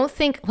because I don't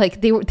think like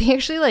they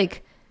actually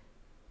like,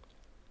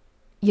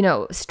 you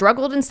know,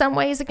 struggled in some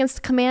ways against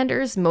the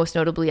Commanders. Most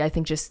notably, I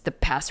think just the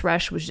pass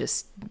rush was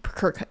just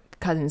Kirk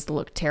Cousins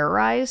looked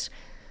terrorized.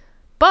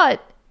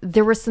 But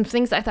there were some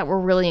things I thought were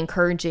really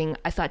encouraging.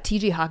 I thought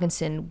TJ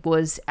Hawkinson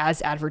was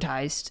as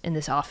advertised in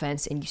this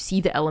offense, and you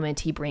see the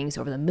element he brings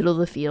over the middle of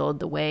the field,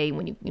 the way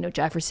when you know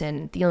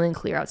Jefferson, Thielen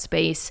clear out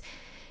space,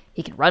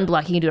 he can run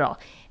block, he can do it all.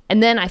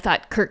 And then I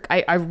thought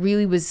I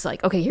really was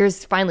like, okay,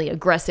 here's finally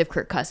aggressive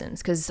Kirk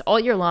Cousins, because all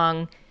year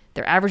long,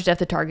 their average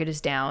depth of target is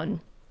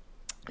down.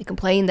 We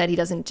complain that he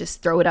doesn't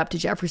just throw it up to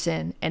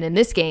Jefferson. And in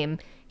this game,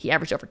 he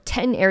averaged over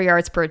 10 air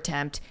yards per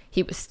attempt.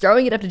 He was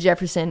throwing it up to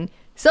Jefferson.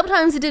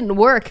 Sometimes it didn't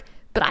work,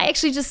 but I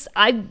actually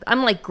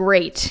I'm like,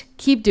 great,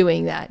 keep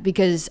doing that,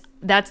 because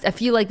I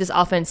feel like this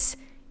offense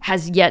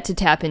has yet to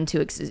tap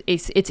into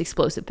its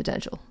explosive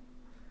potential.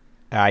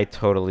 I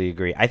totally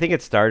agree. I think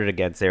it started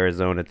against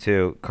Arizona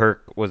too.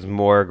 Kirk was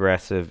more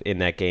aggressive in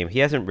that game. He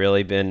hasn't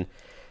really been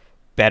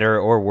better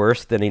or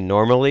worse than he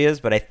normally is,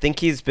 but I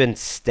think he's been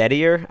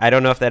steadier. I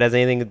don't know if that has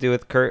anything to do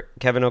with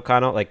Kevin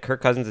O'Connell. Like,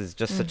 Kirk Cousins is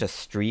just such a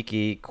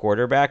streaky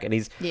quarterback, and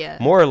he's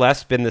more or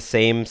less been the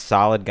same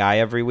solid guy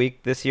every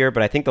week this year.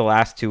 But I think the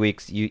last 2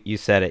 weeks, you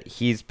said it,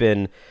 he's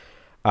been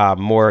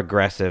more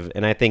aggressive,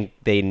 and I think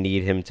they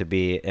need him to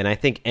be. And I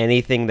think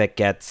anything that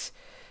gets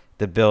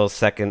the Bills'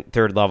 second,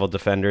 third level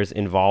defenders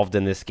involved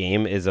in this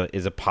game is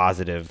a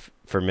positive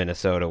for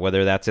Minnesota,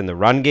 whether that's in the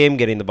run game,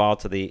 getting the ball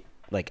to the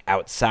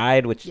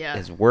outside, which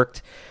has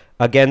worked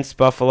against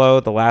Buffalo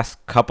the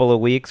last couple of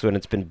weeks when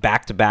it's been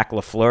back-to-back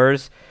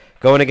LaFleurs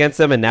going against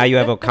them, and now you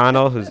have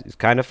O'Connell who's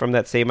kind of from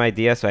that same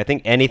idea. So I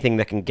think anything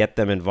that can get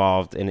them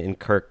involved in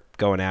Kirk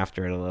going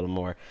after it a little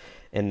more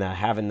and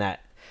having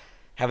that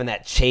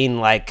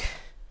chain-like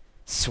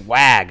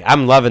swag.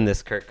 I'm loving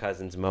this Kirk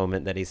Cousins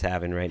moment that he's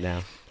having right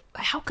now.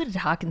 How good did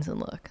Hawkinson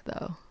look,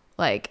 though?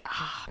 Like,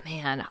 oh,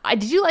 man.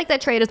 Did you like that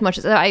trade as much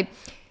as I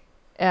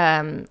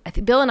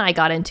think Bill and I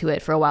got into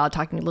it for a while,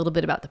 talking a little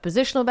bit about the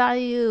positional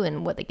value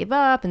and what they give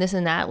up and this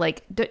and that.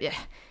 Like,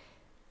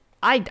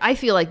 I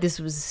feel like this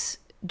was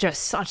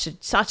just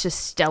such a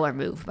stellar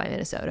move by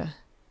Minnesota.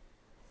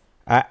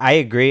 I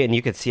agree, and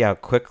you could see how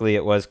quickly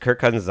it was. Kirk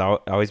Cousins has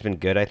always been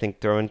good, I think,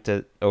 throwing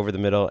to over the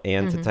middle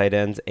and to tight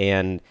ends,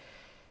 and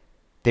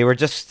they were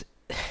just...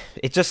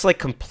 It just like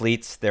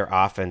completes their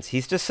offense.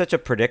 He's just such a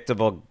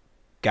predictable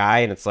guy,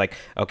 and it's like,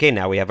 okay,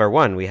 now we have our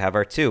 1, we have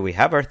our 2, we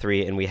have our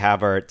 3, and we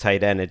have our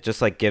tight end. It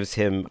just like gives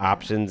him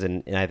options,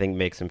 and I think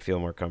makes him feel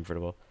more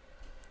comfortable.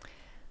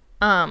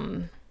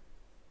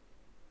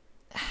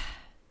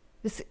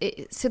 This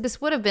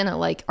would have been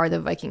are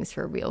the Vikings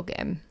for a real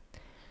game?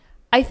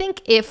 I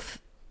think if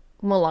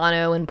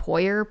Milano and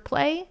Poyer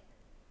play,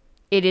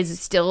 it is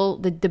still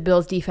the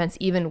Bills' defense,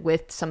 even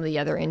with some of the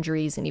other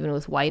injuries and even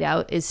with White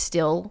out, is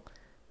still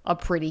a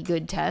pretty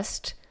good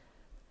test.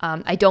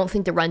 I don't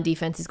think the run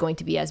defense is going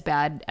to be as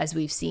bad as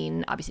we've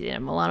seen. Obviously, they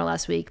didn't have Milano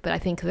last week, but I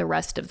think the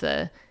rest of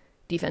the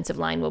defensive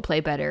line will play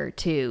better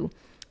too.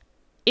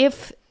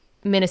 If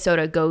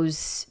Minnesota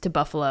goes to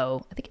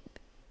Buffalo, I think it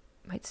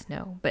might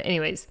snow, but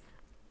anyways,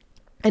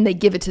 and they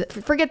give it to,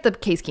 forget the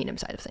Case Keenum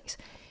side of things.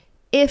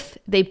 If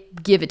they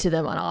give it to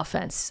them on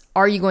offense,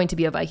 are you going to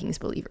be a Vikings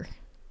believer?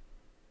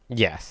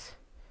 Yes.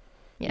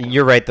 Yeah.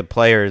 You're right. The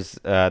players,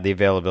 the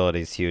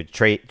availability is huge.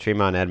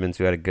 Tremont Edmonds,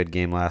 who had a good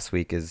game last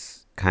week,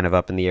 is kind of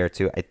up in the air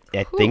too.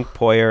 I think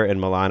Poyer and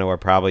Milano are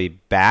probably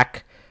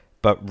back,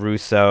 but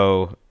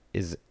Russo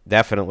is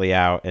definitely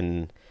out,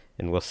 and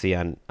we'll see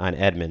on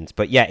Edmonds.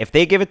 But yeah, if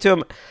they give it to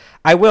him,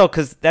 I will,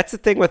 because that's the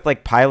thing with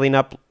like piling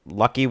up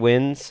lucky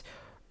wins,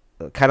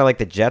 kind of like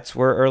the Jets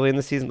were early in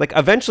the season. Like,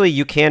 eventually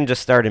you can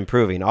just start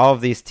improving. All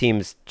of these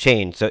teams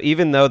change. So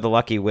even though the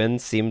lucky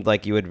wins seemed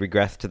like you would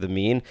regress to the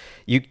mean,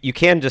 you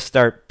can just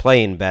start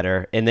playing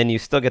better, and then you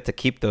still get to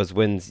keep those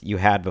wins you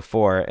had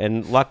before.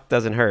 And luck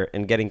doesn't hurt.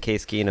 And getting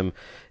Case Keenum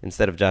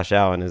instead of Josh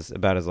Allen is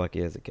about as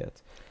lucky as it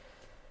gets.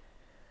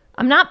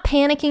 I'm not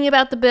panicking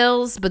about the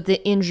Bills, but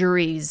the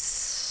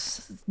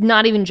injuries,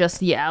 not even just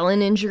the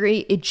Allen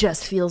injury, it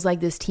just feels like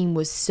this team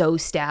was so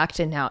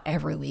stacked, and now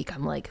every week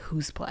I'm like,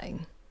 who's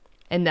playing?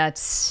 And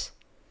that's,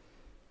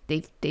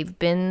 they've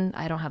been,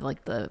 I don't have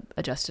like the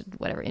adjusted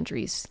whatever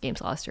injuries,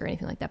 games lost or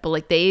anything like that, but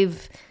like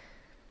they've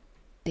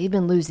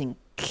been losing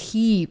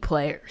key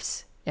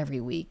players every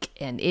week,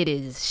 and it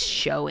is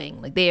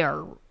showing. Like, they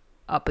are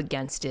up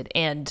against it.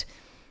 And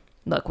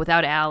look,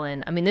 without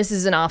Allen, I mean, this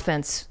is an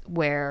offense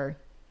where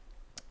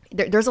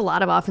there's a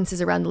lot of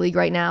offenses around the league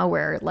right now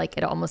where like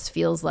it almost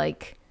feels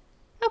like,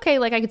 okay,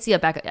 like I could see a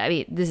back. I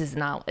mean, this is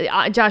not,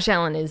 Josh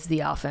Allen is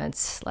the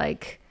offense.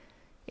 Like,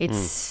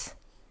 it's...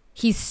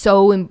 He's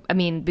so, I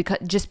mean,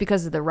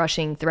 because of the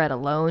rushing threat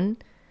alone,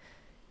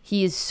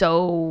 he is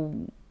so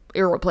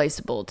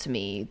irreplaceable to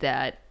me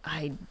that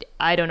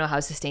I don't know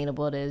how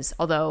sustainable it is.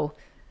 Although,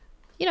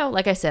 you know,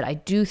 like I said, I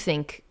do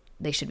think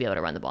they should be able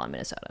to run the ball in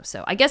Minnesota.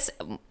 So I guess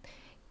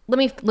let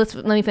me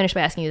finish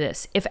by asking you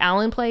this: if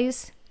Allen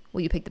plays,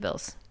 will you pick the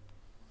Bills?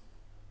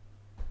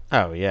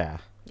 Oh yeah.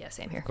 Yeah,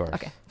 same here. Of course.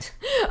 Okay.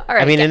 All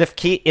right. I mean, and if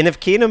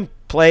Keenum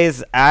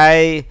plays,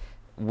 I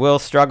will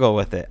struggle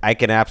with it. I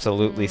can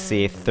absolutely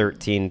see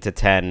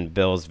 13-10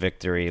 Bills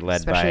victory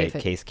led by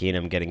Case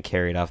Keenum getting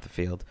carried off the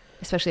field.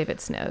 Especially if it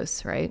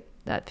snows, right?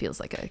 That feels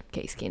like a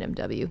Case Keenum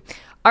W.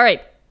 All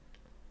right.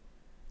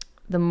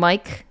 The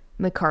Mike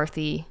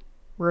McCarthy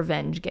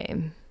revenge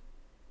game.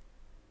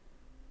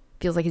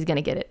 Feels like he's going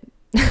to get it.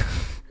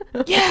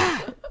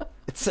 Yeah.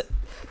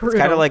 It's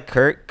kind of like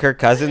Kirk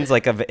Cousins.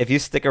 Like if you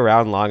stick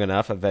around long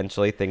enough,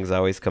 eventually things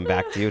always come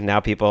back to you. Now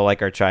people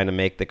like are trying to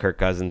make the Kirk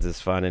Cousins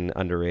is fun and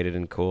underrated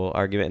and cool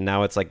argument, and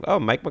now it's like, oh,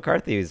 Mike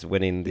McCarthy is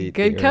winning the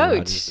good the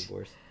coach.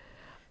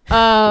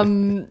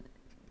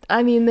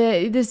 I mean,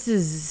 this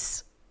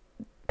is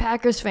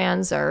Packers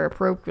fans are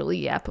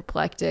appropriately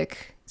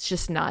apoplectic. It's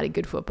just not a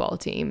good football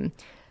team.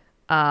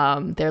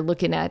 They're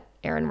looking at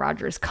Aaron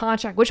Rodgers'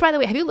 contract. Which, by the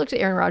way, have you looked at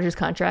Aaron Rodgers'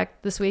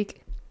 contract this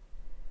week?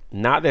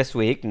 Not this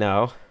week,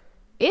 no.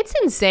 It's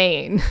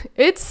insane.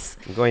 It's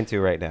I'm going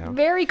to right now.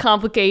 Very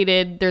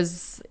complicated.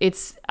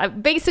 It's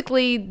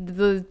basically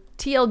the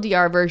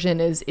TLDR version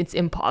is it's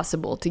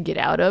impossible to get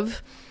out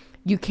of.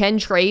 You can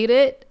trade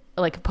it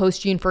like a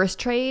post June 1st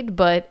trade,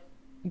 but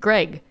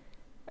Greg,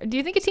 do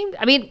you think a team?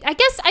 I mean, I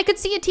guess I could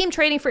see a team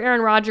trading for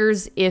Aaron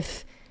Rodgers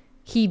if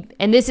he,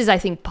 and this is I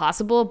think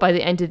possible by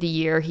the end of the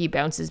year he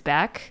bounces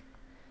back.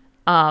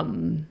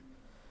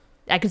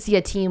 I could see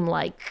a team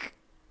like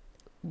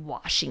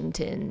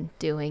Washington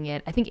doing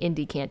it. I think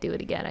Indy can't do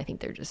it again. I think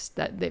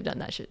they've done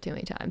that shit too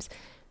many times.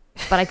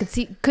 But I could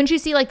see, couldn't you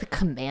see like the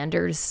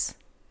Commanders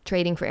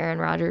trading for Aaron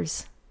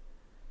Rodgers?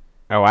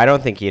 Oh, I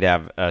don't think he'd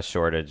have a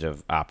shortage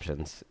of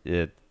options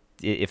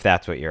if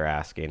that's what you're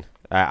asking.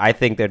 I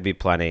think there'd be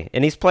plenty.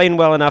 And he's playing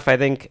well enough, I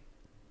think.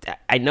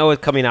 I know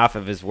it's coming off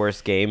of his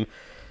worst game,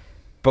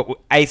 but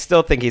I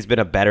still think he's been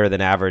a better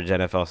than average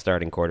NFL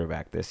starting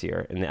quarterback this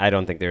year. And I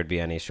don't think there would be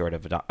any short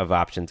of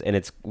options. And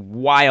it's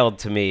wild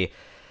to me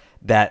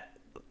that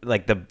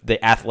like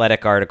the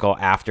Athletic article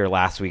after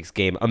last week's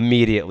game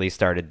immediately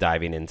started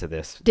diving into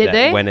this. Did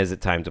they? When is it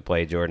time to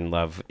play Jordan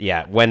Love?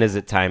 Yeah. When is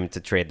it time to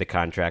trade the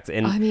contracts?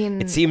 And I mean,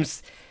 it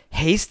seems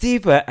hasty,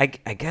 but I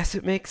guess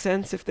it makes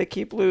sense if they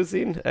keep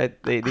losing.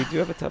 They do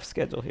have a tough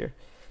schedule here.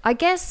 I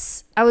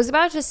guess I was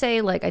about to say,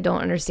 like, I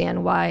don't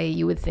understand why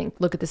you would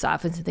look at this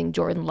offense and think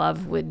Jordan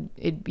Love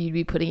you'd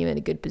be putting him in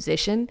a good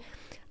position.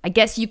 I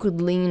guess you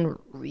could lean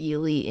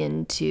really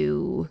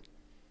into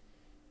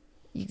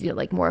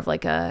like more of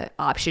like a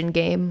option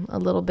game a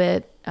little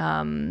bit,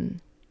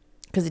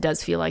 because it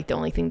does feel like the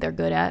only thing they're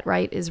good at,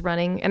 right, is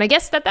running. And I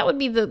guess that would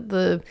be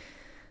the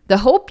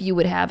hope you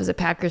would have as a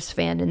Packers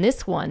fan in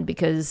this one,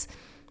 because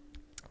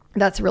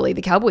that's really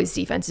the Cowboys'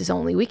 defense's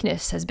only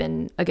weakness has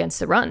been against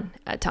the run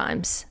at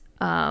times.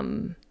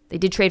 They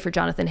did trade for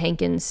Jonathan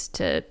Hankins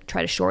to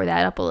try to shore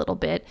that up a little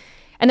bit.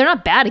 And they're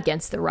not bad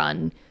against the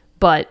run,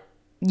 but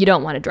you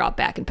don't want to drop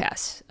back and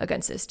pass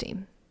against this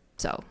team.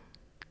 So,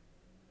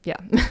 yeah.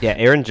 Yeah,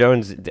 Aaron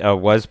Jones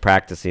was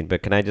practicing,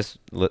 but can I just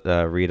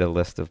read a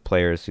list of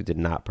players who did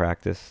not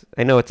practice?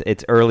 I know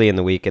it's early in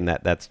the week, and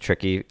that's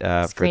tricky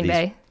for Green these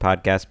Bay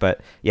podcasts,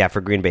 but yeah,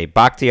 for Green Bay,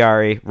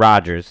 Bakhtiari,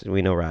 Rodgers,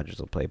 we know Rodgers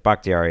will play.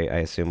 Bakhtiari, I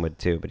assume, would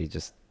too, but he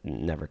just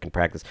never can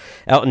practice.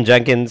 Elton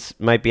Jenkins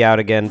might be out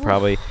again,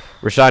 probably.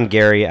 Rashawn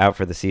Gary out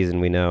for the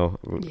season, we know.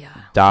 Yeah,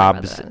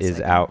 Dobbs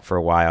is out for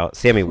a while.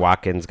 Sammy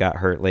Watkins got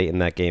hurt late in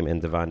that game,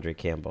 and Devondre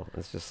Campbell.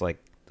 It's just like,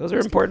 those are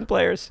important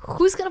players.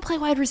 Who's going to play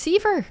wide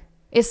receiver?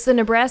 It's the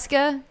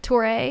Nebraska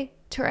Toure.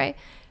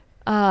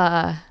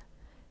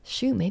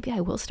 Shoot, maybe I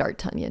will start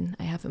Tunyon.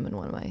 I have him in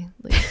one of my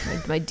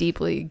leagues, my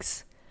deep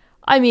leagues.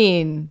 I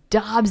mean,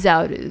 Dobbs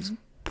out is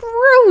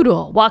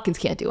brutal. Watkins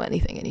can't do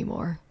anything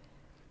anymore.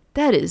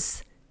 That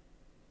is.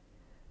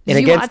 And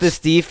against this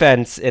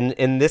defense,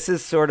 and this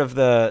is sort of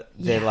the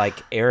like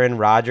Aaron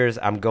Rodgers,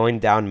 I'm going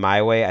down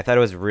my way. I thought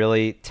it was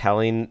really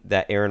telling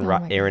that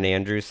Aaron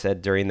Andrews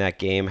said during that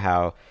game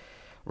how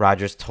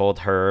Rodgers told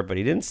her, but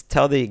he didn't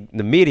tell the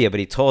media, but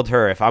he told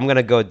her, if I'm going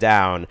to go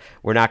down,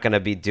 we're not going to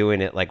be doing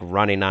it like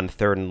running on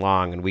 3rd and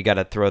long, and we got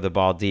to throw the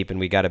ball deep, and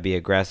we got to be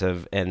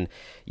aggressive. And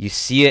you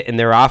see it in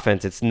their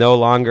offense. It's no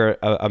longer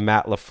a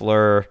Matt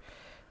LaFleur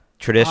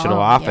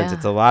traditional offense. Yeah.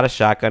 It's a lot of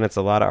shotgun. It's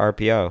a lot of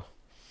RPO.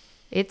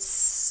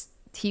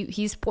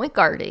 He's point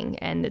guarding,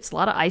 and it's a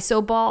lot of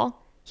ISO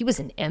ball. He was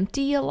an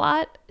empty a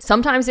lot.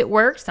 Sometimes it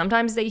worked.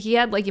 Sometimes he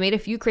made a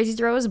few crazy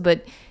throws,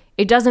 but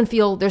it doesn't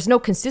feel, there's no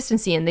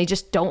consistency, and they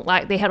just don't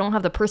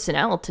have the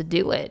personnel to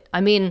do it. I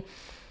mean,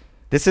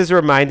 this is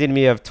reminding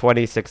me of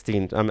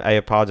 2016. I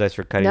apologize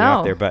for cutting you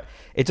off there, but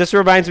it just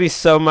reminds me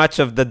so much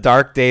of the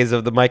dark days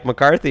of the Mike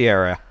McCarthy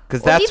era,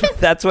 because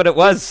that's what it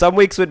was. Some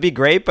weeks would be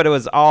great, but it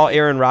was all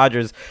Aaron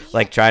Rodgers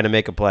like trying to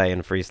make a play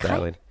and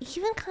freestyling.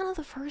 Even kind of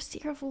the first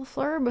year of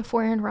LaFleur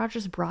before Aaron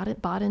Rodgers bought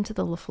into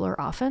the LaFleur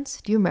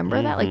offense. Do you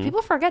remember that? Like,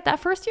 people forget that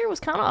first year was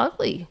kind of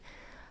ugly.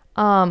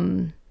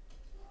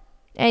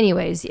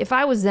 Anyways, if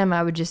I was them,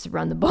 I would just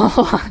run the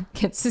ball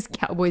against this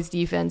Cowboys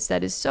defense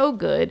that is so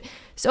good,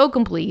 so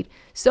complete,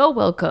 so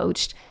well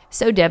coached,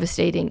 so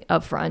devastating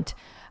up front.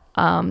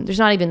 There's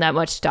not even that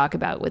much to talk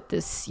about with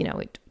this. We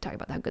talk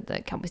about how good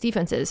the Cowboys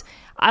defense is.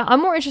 I'm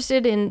more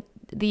interested in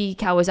the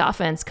Cowboys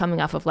offense coming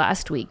off of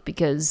last week,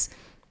 because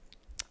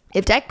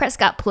if Dak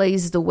Prescott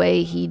plays the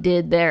way he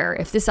did there,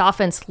 if this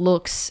offense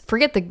looks,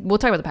 we'll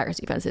talk about the Packers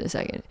defense in a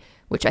second,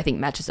 which I think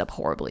matches up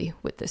horribly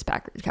with this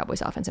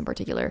Cowboys offense in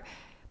particular.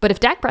 But if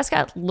Dak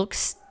Prescott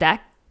looks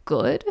that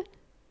good,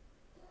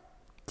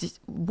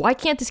 why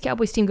can't this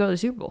Cowboys team go to the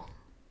Super Bowl?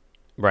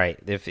 Right.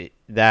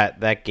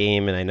 That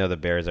game, and I know the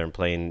Bears aren't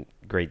playing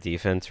great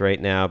defense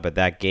right now, but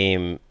that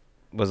game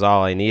was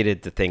all I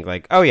needed to think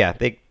like, oh yeah,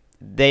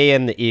 they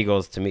and the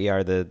Eagles to me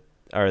are the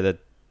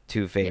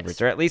two favorites,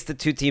 Yes. or at least the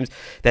two teams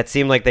that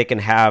seem like they can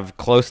have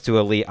close to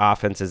elite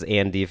offenses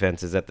and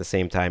defenses at the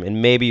same time.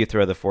 And maybe you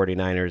throw the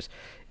 49ers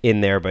in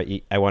there, but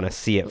I want to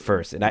see it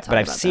first. We'll talk But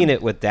I've about seen them.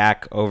 it with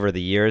Dak over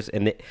the years,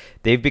 and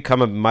they've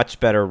become a much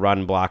better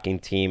run blocking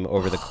team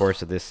over the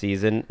course of this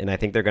season. And I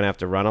think they're going to have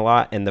to run a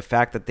lot. And the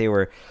fact that they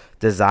were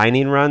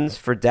designing runs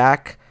for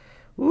Dak,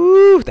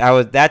 woo,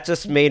 that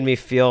just made me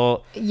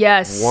feel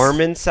Yes.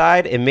 warm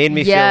inside. It made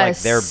me feel like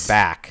they're Yes.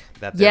 back.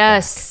 That they're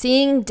Yes, back.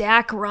 seeing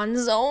Dak run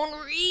zone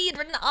read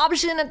an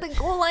option at the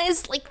goal line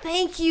is like,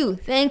 thank you,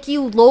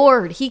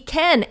 Lord. He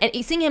can,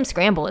 and seeing him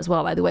scramble as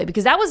well, by the way,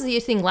 because that was the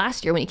thing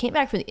last year when he came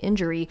back from the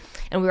injury,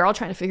 and we were all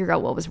trying to figure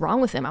out what was wrong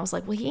with him. I was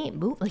like, well, he ain't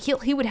moving.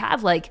 Like he would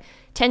have like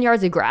 10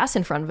 yards of grass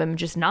in front of him and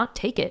just not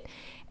take it.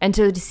 And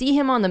to see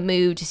him on the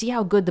move, to see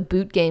how good the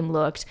boot game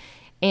looked,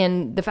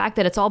 and the fact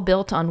that it's all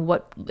built on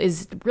what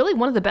is really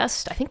one of the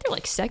best, I think they're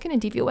like second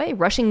in DVOA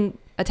rushing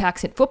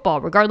attacks in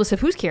football, regardless of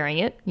who's carrying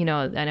it. I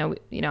know,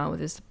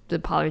 there's the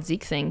Pollard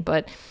Zeke thing,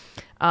 but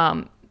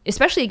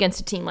especially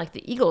against a team like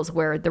the Eagles,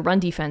 where the run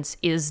defense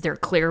is their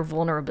clear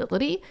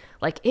vulnerability.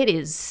 Like it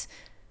is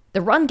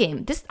the run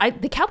game.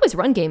 The Cowboys'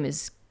 run game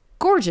is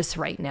gorgeous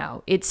right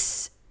now.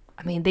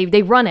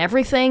 They run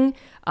everything,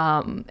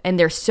 and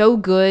they're so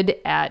good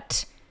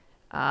at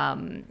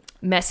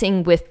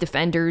messing with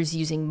defenders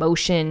using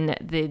motion.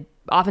 The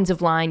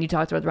offensive line, you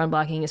talked about the run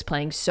blocking, is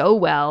playing so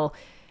well.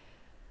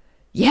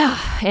 Yeah,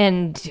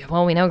 and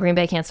well, we know Green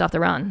Bay can't stop the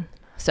run.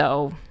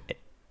 So,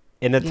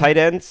 And the tight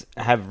ends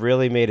have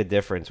really made a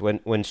difference.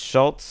 When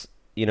Schultz,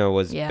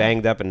 was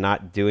banged up and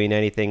not doing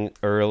anything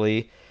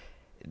early,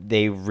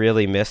 they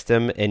really missed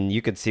him, and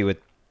you could see with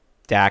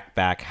Dak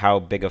back how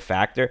big a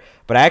factor.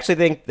 But I actually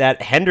think that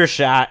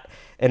Hendershot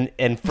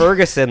and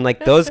Ferguson,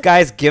 like those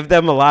guys give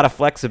them a lot of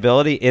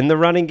flexibility in the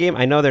running game.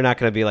 I know they're not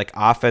going to be like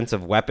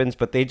offensive weapons,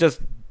 but they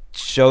just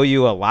show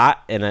you a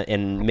lot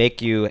and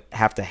make you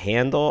have to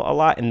handle a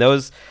lot. And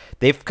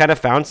they've kind of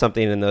found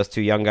something in those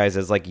two young guys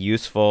as like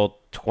useful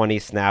 20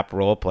 snap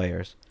role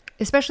players.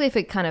 especially if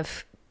it kind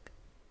of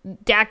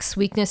Dak's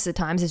weakness at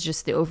times is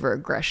just the over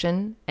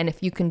aggression, and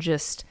if you can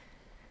just,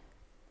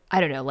 I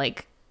don't know,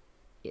 like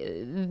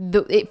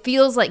it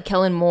feels like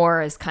Kellen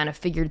Moore has kind of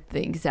figured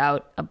things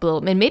out a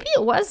little, and maybe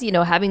it was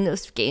having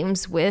those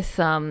games with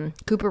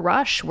Cooper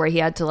Rush where he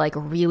had to like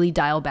really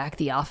dial back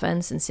the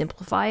offense and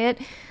simplify it,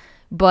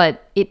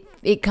 but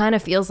it kind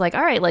of feels like,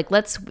 all right, like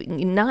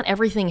not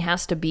everything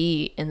has to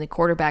be in the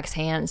quarterback's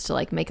hands to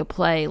like make a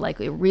play. Like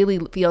it really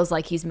feels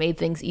like he's made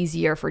things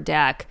easier for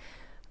Dak.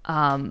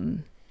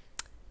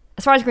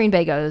 As far as Green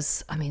Bay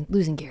goes,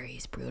 losing Gary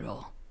is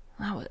brutal.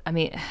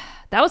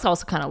 That was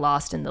also kind of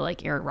lost in the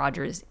like Aaron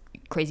Rodgers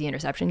crazy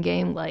interception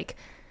game. Like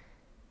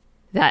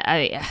that,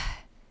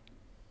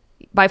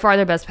 by far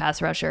their best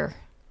pass rusher,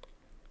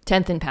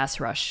 10th in pass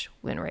rush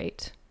win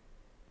rate.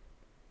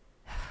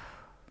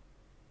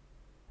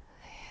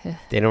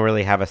 They don't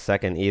really have a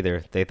second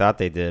either. They thought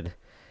they did.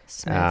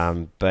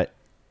 Smith. But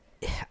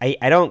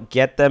I don't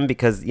get them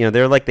because,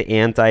 they're like the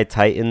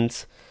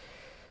anti-Titans.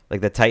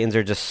 Like the Titans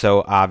are just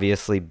so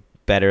obviously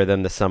better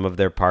than the sum of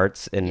their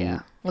parts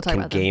and we'll talk can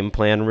about them. game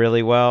plan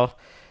really well.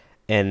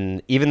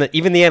 And even the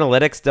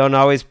analytics don't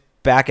always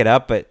back it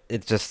up, but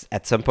it's just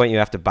at some point you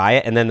have to buy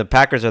it. And then the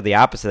Packers are the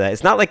opposite of that.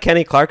 It's not like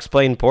Kenny Clark's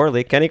playing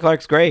poorly. Kenny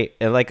Clark's great.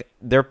 And like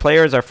their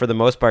players are for the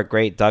most part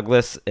great.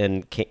 Douglas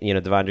and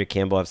Devondre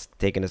Campbell have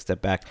taken a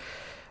step back,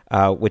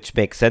 which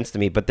makes sense to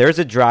me. But there's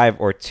a drive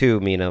or two,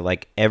 Mina,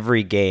 like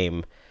every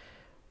game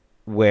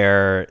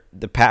where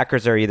the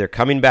Packers are either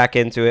coming back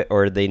into it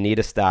or they need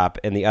a stop,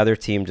 and the other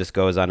team just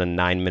goes on a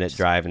 9-minute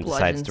drive and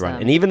decides to run.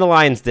 them. And even the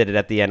Lions did it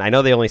at the end. I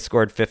know they only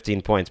scored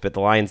 15 points, but the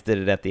Lions did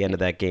it at the end of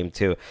that game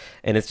too.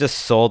 And it's just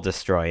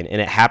soul-destroying,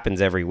 and it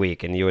happens every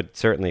week, and you would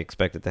certainly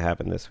expect it to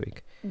happen this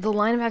week. The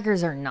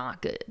linebackers are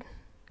not good.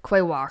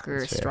 Quay Walker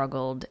That's fair.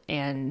 struggled,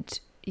 and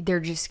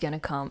they're just going to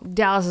come.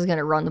 Dallas is going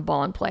to run the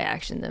ball and play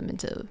action them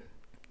into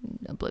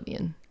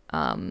oblivion.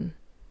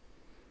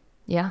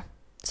 Yeah.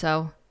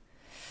 So,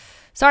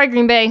 sorry,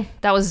 Green Bay.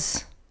 That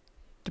was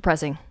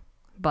depressing,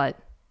 but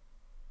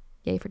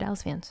yay for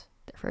Dallas fans.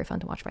 They're very fun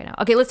to watch right now.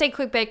 Okay, let's take a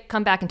quick break,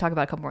 come back, and talk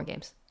about a couple more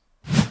games.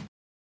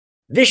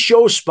 This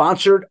show is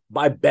sponsored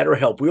by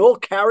BetterHelp. We all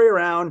carry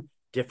around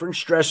different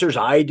stressors.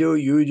 I do,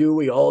 you do,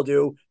 we all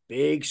do,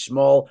 big,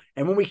 small.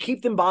 And when we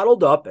keep them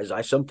bottled up, as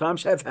I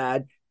sometimes have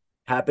had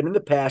happen in the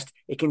past,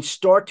 it can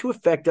start to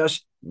affect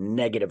us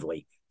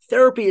negatively.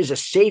 Therapy is a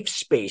safe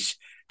space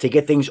to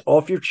get things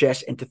off your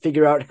chest and to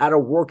figure out how to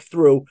work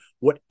through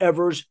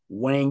whatever's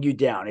weighing you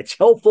down. It's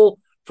helpful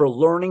for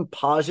learning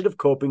positive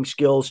coping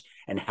skills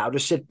and how to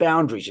set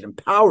boundaries. It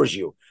empowers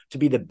you to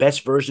be the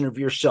best version of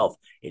yourself.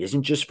 It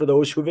isn't just for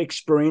those who have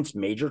experienced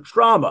major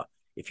trauma.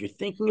 If you're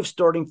thinking of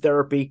starting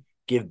therapy,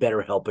 give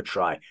BetterHelp a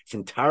try. It's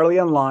entirely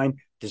online,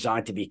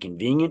 designed to be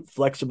convenient,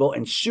 flexible,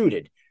 and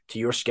suited to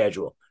your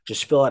schedule.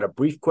 Just fill out a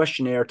brief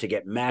questionnaire to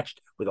get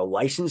matched with a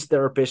licensed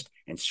therapist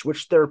and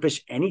switch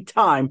therapists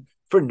anytime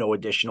for no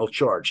additional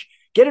charge.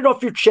 Get it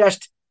off your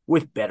chest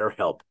with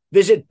BetterHelp.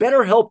 Visit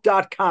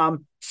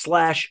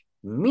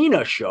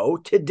BetterHelp.com/Mina Show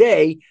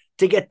today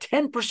to get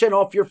 10%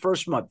 off your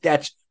first month.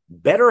 That's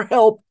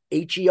BetterHelp,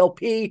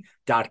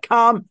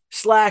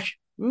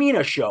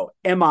 HELP.com/Mina Show,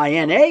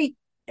 MINASHOW.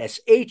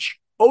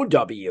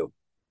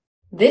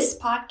 This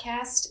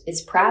podcast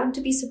is proud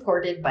to be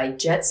supported by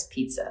Jets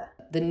Pizza,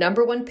 the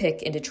 #1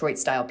 pick in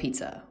Detroit-style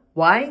pizza.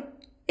 Why?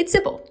 It's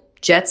simple.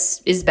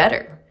 Jets is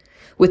better.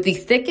 With the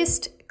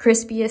thickest,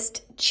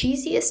 crispiest,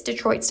 cheesiest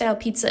Detroit-style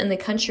pizza in the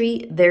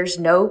country, there's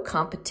no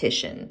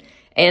competition.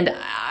 And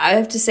I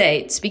have to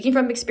say, speaking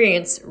from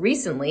experience,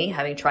 recently,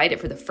 having tried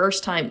it for the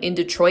first time in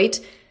Detroit,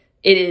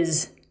 it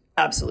is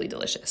absolutely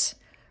delicious.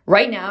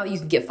 Right now, you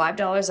can get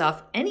 $5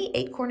 off any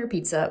 8-corner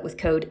pizza with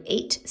code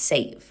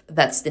 8SAVE.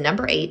 That's the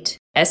number 8,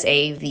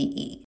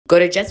 SAVE. Go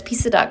to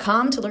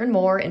jetspizza.com to learn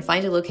more and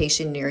find a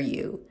location near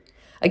you.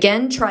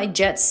 Again, try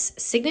Jet's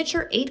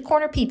signature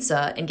 8-corner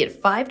pizza and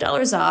get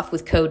 $5 off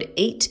with code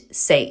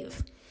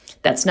 8SAVE.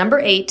 That's number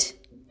 8,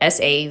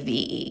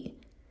 SAVE.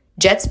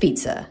 Jet's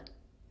Pizza.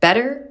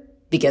 Better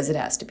because it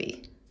has to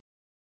be.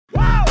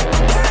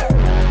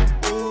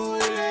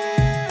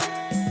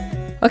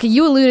 Okay,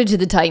 you alluded to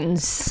the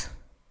Titans.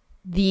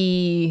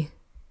 They're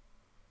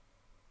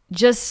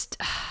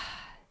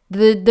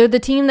the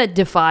team that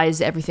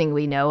defies everything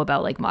we know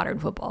about like modern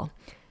football.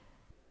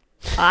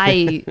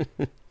 I've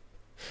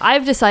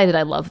decided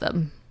I love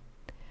them.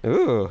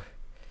 Ooh.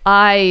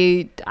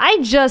 I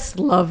just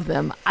love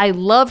them. I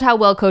loved how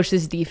well coached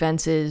this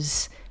defense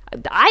is.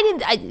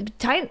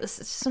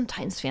 Some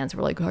Titans fans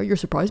were like, "Oh, you're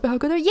surprised by how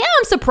good they're?" Yeah,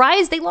 I'm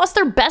surprised. They lost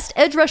their best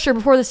edge rusher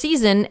before the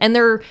season, and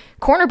their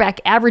cornerback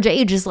average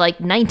age is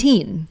like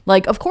 19.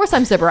 Like, of course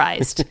I'm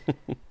surprised.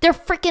 They're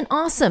freaking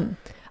awesome.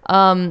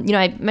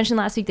 I mentioned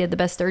last week they had the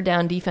best third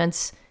down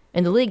defense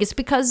in the league. It's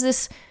because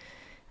this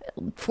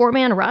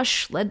 4-man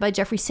rush led by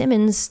Jeffrey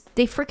Simmons,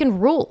 they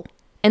freaking rule,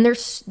 and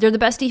they're the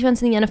best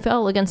defense in the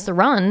NFL against the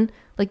run.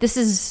 Like, this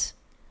is,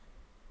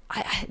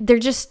 they're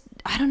just,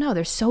 I don't know,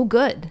 they're so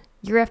good.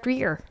 Year after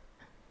year.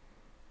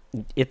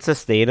 It's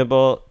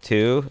sustainable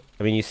too.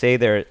 I mean, you say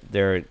they're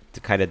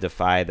to kind of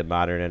defy the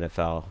modern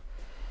NFL,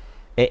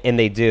 and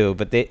they do,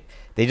 but they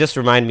just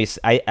remind me.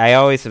 I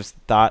always have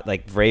thought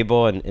like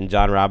Vrabel and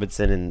John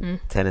Robinson in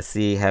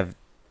Tennessee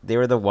they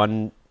were the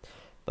one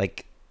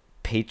like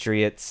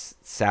Patriots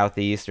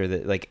Southeast or the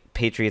like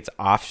Patriots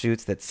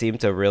offshoots that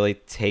seemed to really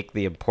take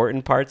the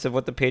important parts of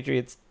what the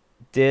Patriots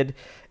did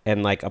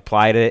and like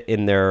applied it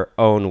in their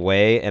own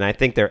way. And I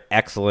think they're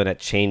excellent at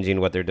changing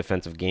what their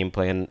defensive game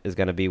plan is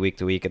going to be week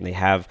to week. And they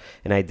have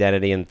an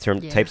identity in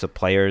types of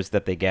players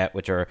that they get,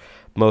 which are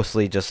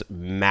mostly just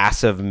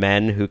massive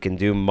men who can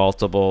do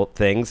multiple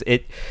things.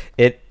 It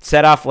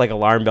set off like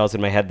alarm bells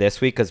in my head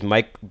this week because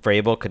Mike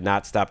Vrabel could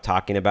not stop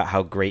talking about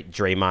how great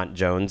Draymond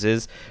Jones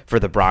is for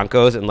the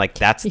Broncos. And like,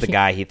 that's the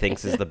guy he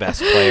thinks is the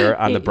best player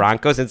on the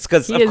Broncos. It's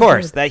because, of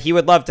course, that he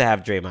would love to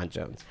have Draymond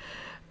Jones.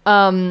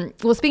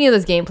 Well, speaking of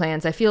those game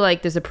plans, I feel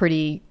like there's a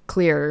pretty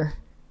clear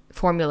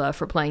formula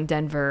for playing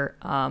Denver,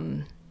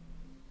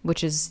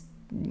 which is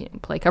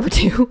play cover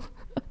 2.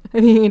 I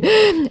mean,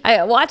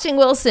 watching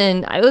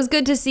Wilson, it was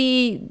good to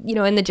see,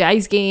 in the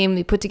Jags game,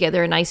 they put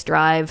together a nice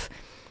drive.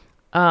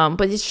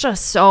 But it's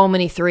just so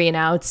many 3 and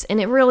outs,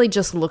 and it really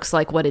just looks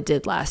like what it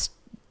did the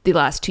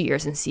last 2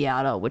 years in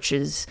Seattle, which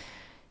is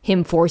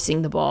him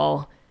forcing the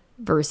ball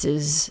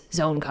versus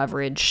zone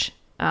coverage.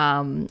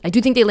 I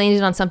do think they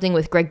landed on something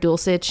with Greg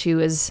Dulcich, who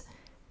has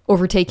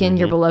overtaken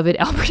your beloved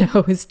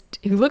Alberto,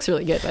 who looks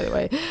really good, by the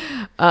way.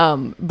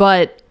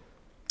 But,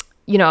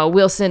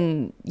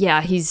 Wilson,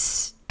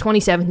 he's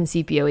 27th in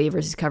CPOE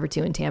versus cover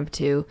 2 in Tampa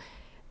 2.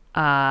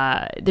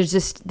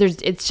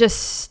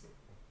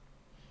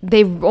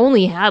 They've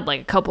only had like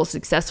a couple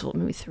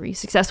maybe 3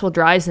 successful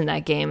drives in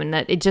that game, and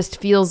that it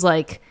just feels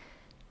like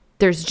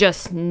there's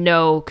just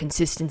no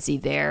consistency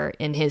there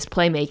in his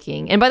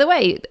playmaking. And by the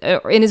way,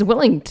 in his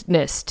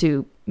willingness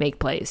to make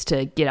plays,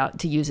 to get out,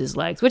 to use his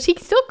legs, which he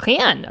still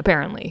can,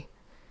 apparently.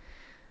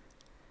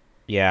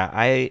 Yeah,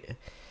 I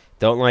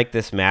don't like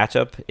this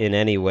matchup in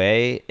any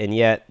way. And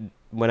yet,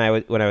 when I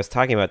was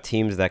talking about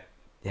teams that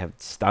have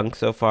stunk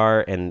so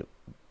far and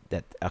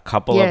that a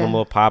couple of them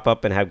will pop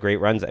up and have great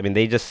runs, I mean,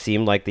 they just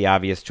seem like the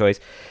obvious choice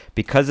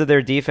because of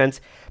their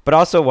defense. But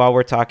also, while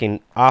we're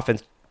talking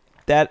offense,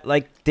 that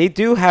like they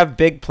do have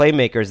big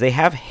playmakers. They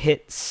have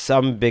hit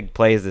some big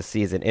plays this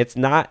season. It's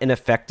not an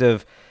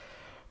effective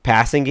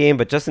passing game,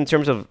 but just in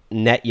terms of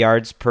net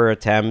yards per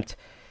attempt,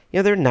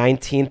 they're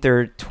 19th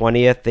or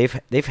 20th.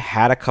 They've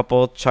had a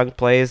couple chunk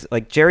plays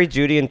like Jerry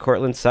Jeudy and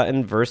Cortland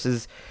Sutton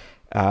versus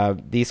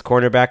these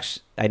cornerbacks.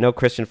 I know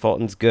Christian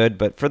Fulton's good,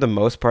 but for the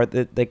most part,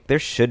 there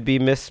should be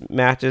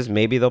mismatches.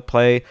 Maybe they'll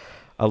play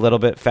a little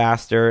bit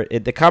faster.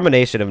 The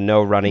combination of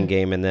no running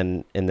game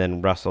and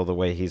then Russell the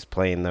way he's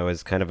playing though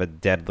is kind of a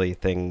deadly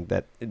thing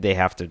that they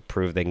have to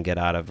prove they can get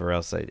out of, or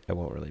else I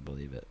won't really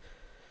believe it.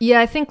 Yeah,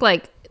 I think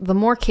like the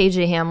more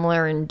KJ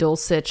Hamler and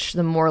Dulcich,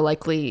 the more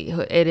likely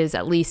it is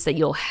at least that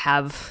you'll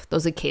have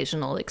those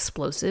occasional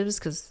explosives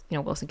because, you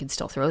know, Wilson can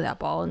still throw that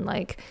ball and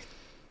like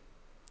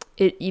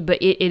it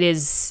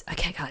is,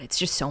 okay, God, it's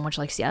just so much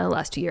like Seattle the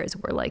last 2 years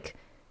where like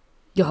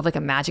you'll have like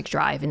a magic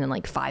drive and then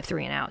like 5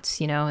 3-and-outs,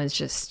 you know,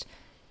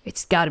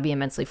 it's got to be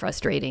immensely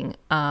frustrating.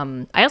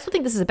 I also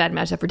think this is a bad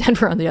matchup for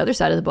Denver on the other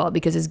side of the ball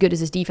because as good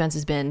as his defense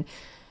has been,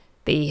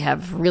 they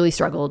have really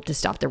struggled to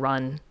stop the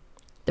run.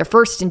 They're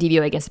first in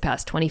DVOA against the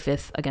pass,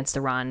 25th against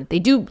the run. They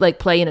do like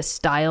play in a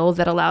style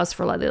that allows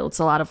for it's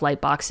a lot of light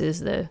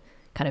boxes, the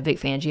kind of Vic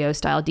Fangio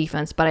style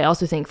defense. But I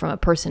also think from a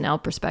personnel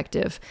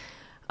perspective,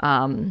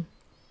 you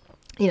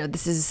know,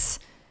 this is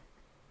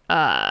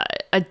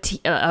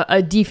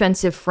a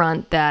defensive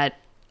front that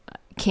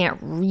can't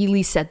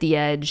really set the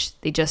edge.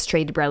 They just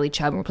traded Bradley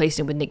Chubb and replaced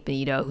him with Nick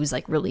Benito, who's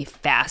like really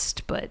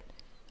fast, but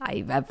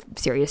I have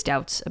serious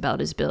doubts about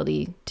his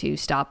ability to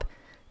stop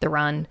the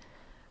run.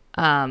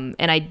 And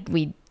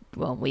we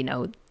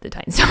know the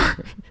Titans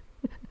are.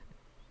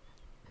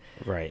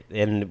 Right.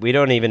 And we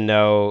don't even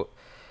know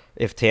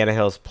if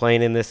Tannehill's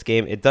playing in this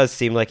game. It does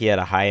seem like he had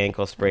a high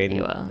ankle sprain.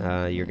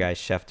 Your guy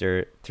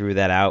Schefter threw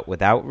that out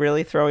without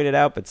really throwing it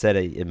out, but said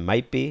it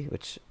might be,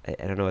 which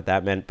I don't know what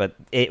that meant. But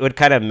it would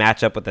kind of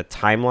match up with the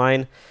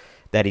timeline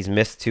that he's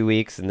missed 2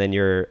 weeks, and then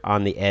you're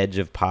on the edge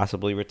of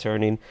possibly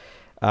returning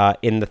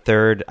in the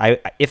third.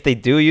 If they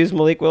do use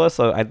Malik Willis,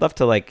 so I'd love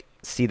to like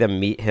see them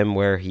meet him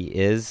where he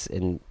is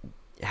and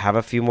have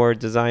a few more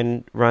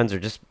design runs or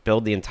just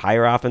build the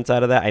entire offense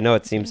out of that. I know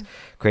it seems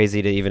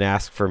crazy to even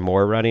ask for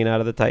more running out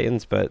of the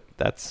Titans, but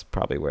that's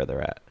probably where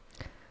they're at.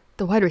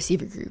 The wide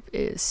receiver group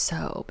is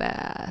so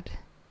bad.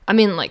 I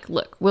mean, like,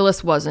 look,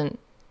 Willis wasn't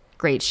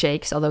great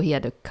shakes, although he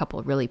had a couple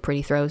of really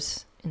pretty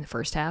throws in the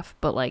first half,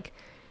 but like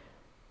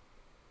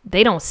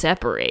they don't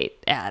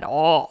separate at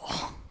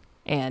all.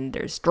 And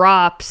there's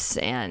drops,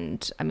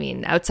 and I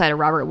mean, outside of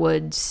Robert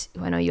Woods,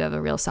 who I know you have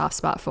a real soft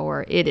spot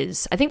for, it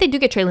is. I think they do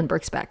get Treylon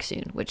Burks back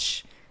soon,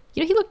 which,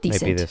 you know, he looked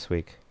decent. Maybe this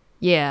week.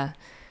 Yeah.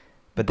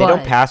 But they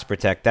don't pass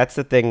protect. That's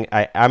the thing.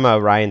 I'm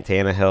a Ryan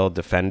Tannehill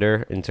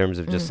defender in terms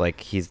of just like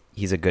he's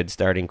a good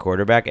starting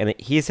quarterback, and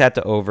he's had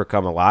to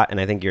overcome a lot.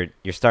 And I think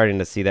you're starting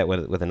to see that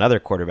with another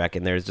quarterback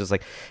in there. It's just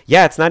like,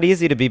 yeah, it's not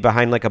easy to be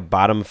behind like a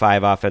bottom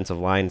 5 offensive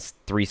line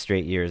 3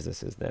 straight years.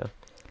 This is now.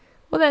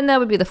 Well, then that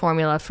would be the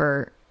formula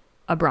for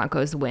a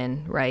Broncos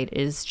win, right?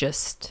 Is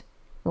just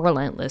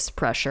relentless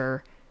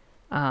pressure.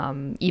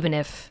 Even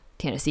if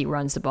Tennessee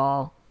runs the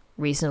ball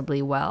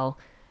reasonably well,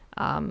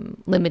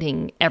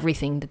 limiting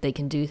everything that they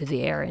can do through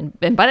the air. And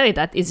by the way,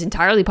 that is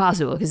entirely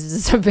possible because this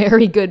is a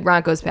very good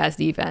Broncos pass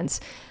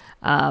defense.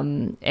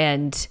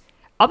 And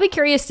I'll be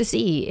curious to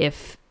see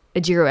if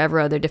Ejiro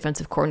Evero, their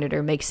defensive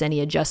coordinator, makes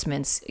any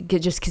adjustments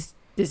just because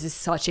this is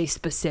such a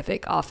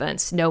specific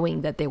offense,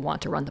 knowing that they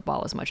want to run the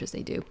ball as much as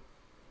they do.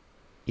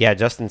 Yeah,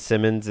 Justin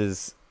Simmons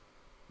is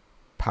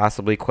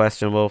possibly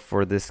questionable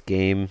for this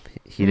game.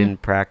 He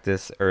didn't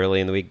practice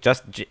early in the week.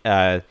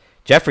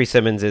 Jeffrey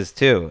Simmons is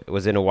too. It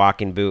was in a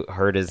walking boot,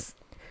 hurt his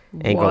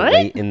ankle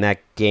late in that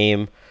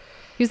game.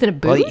 He was in a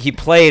boot? Well, he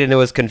played, and it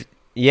was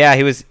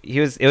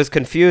it was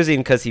confusing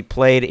because he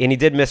played, and he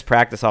did miss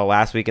practice all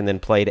last week and then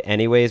played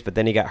anyways, but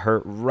then he got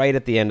hurt right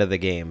at the end of the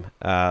game,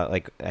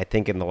 like I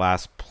think in the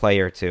last play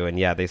or two. And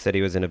yeah, they said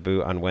he was in a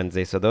boot on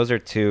Wednesday. So those are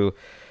two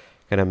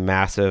kind of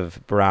massive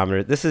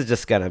barometer. This is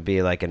just going to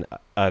be like an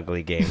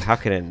ugly game. How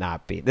can it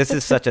not be? This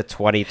is such a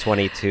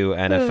 2022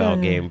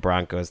 NFL game,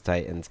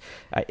 Broncos-Titans.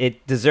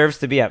 It deserves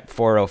to be at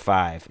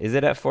 4:05. Is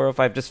it at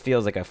 4:05? Just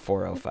feels like a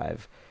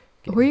 4:05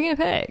 game. Who are you going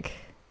to pick?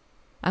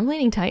 I'm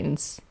leaning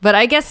Titans, but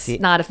I guess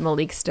not if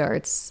Malik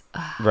starts.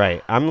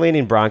 Right. I'm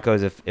leaning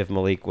Broncos if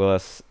Malik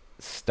Willis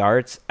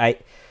starts.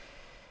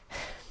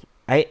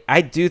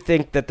 I do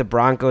think that the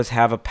Broncos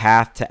have a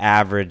path to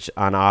average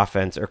on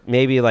offense, or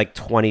maybe like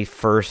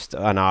 21st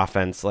on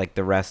offense, like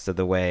the rest of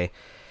the way,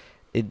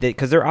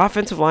 because their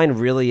offensive line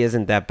really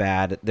isn't that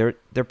bad.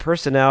 Their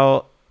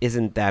personnel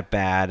isn't that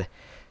bad.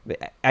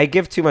 I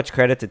give too much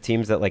credit to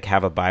teams that like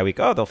have a bye week.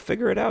 Oh, they'll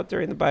figure it out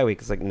during the bye week.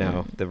 It's like,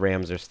 no, the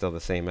Rams are still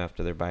the same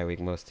after their bye week.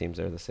 Most teams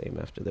are the same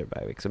after their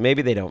bye week. So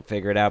maybe they don't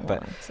figure it out,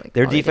 but like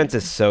their defense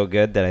is so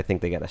good that I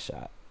think they got a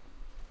shot.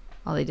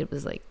 All they did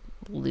was like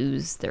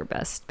lose their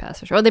best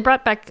pass rusher. Oh, they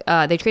brought back,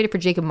 they traded for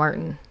Jacob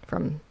Martin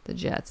from the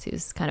Jets. He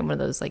was kind of one of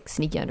those like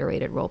sneaky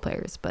underrated role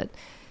players, but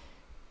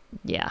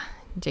yeah,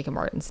 Jacob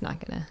Martin's not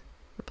going to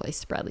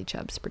replace Bradley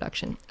Chubb's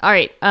production. All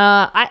right.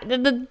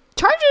 The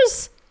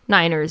Chargers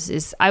Niners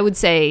is, I would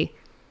say,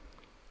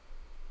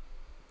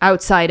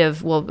 outside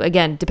of, well,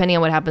 again, depending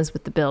on what happens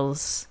with the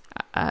Bills,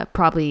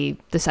 probably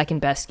the second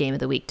best game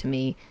of the week to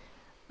me.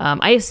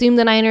 I assume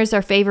the Niners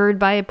are favored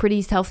by a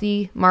pretty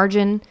healthy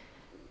margin.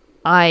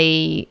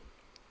 I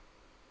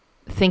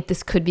think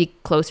this could be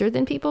closer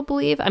than people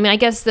believe. I mean, I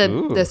guess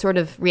the sort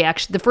of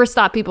reaction, the first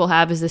thought people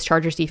have is this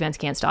Chargers defense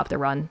can't stop the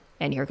run,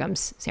 and here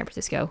comes San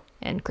Francisco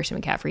and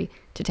Christian McCaffrey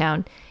to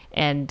town,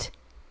 and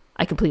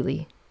I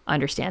completely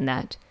understand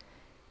that.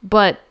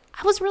 But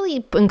I was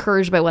really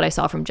encouraged by what I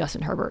saw from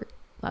Justin Herbert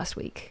last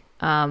week.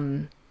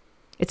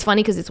 It's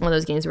funny because it's one of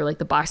those games where like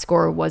the box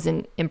score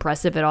wasn't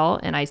impressive at all,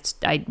 and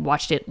I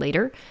watched it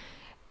later,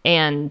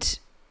 and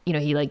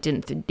he like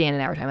didn't. Dan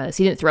and I were talking about this.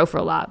 He didn't throw for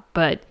a lot,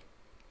 but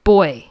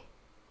boy,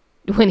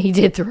 when he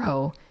did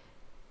throw,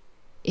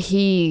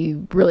 he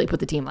really put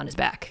the team on his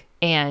back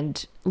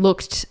and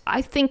looked,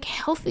 I think,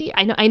 healthy.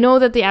 I know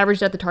that the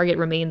average at the target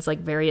remains like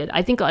very.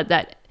 I think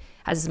that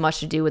has as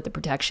much to do with the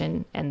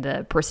protection and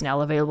the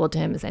personnel available to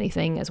him as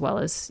anything, as well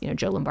as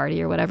Joe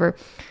Lombardi or whatever.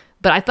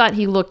 But I thought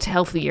he looked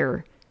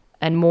healthier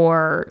and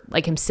more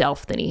like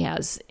himself than he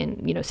has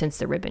in since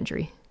the rib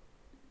injury.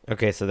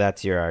 Okay, so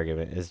that's your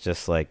argument. Is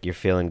just like you're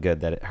feeling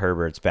good that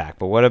Herbert's back.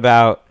 But what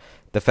about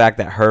the fact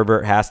that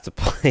Herbert has to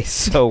play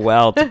so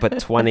well to put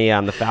 20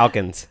 on the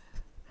Falcons?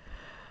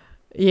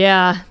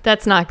 Yeah,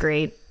 that's not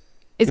great.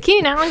 Is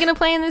Keenan Allen going to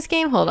play in this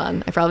game? Hold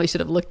on. I probably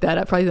should have looked that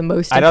up. Probably the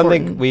most important. I don't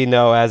think we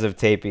know as of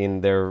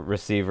taping their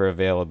receiver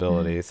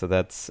availability, so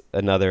that's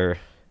another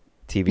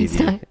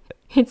TBD.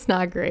 It's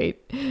not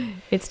great.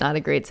 It's not a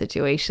great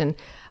situation.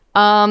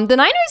 The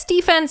Niners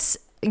defense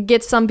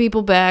gets some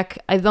people back.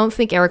 I don't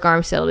think Eric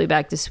Armstead will be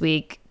back this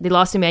week. They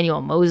lost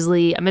Emmanuel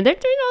Mosley. I mean,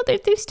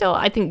 they're still.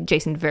 I think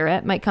Jason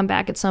Verrett might come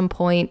back at some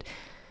point,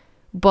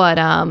 but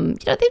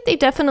they've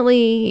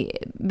definitely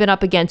been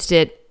up against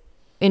it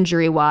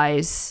injury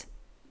wise.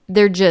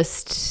 They're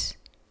just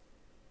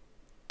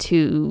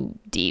too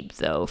deep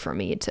though for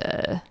me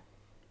to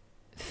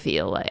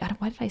feel like.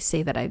 Why did I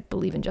say that I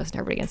believe in Justin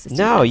Herbert against this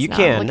defense? No, you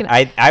can.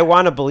 I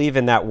want to believe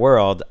in that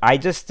world. I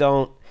just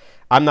don't.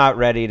 I'm not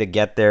ready to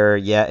get there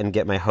yet and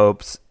get my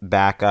hopes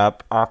back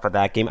up off of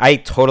that game. I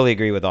totally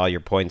agree with all your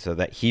points, though,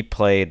 that he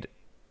played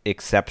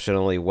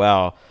exceptionally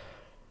well.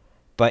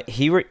 But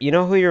who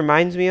he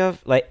reminds me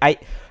of? Like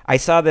I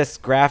saw this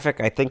graphic,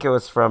 I think it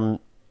was from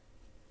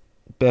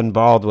Ben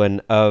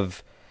Baldwin,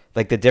 of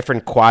like the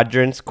different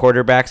quadrants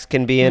quarterbacks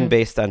can be in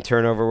based on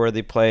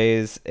turnover-worthy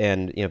plays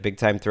and big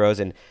time throws,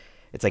 and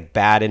it's like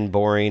bad and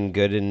boring,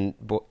 good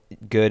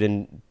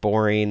and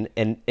boring,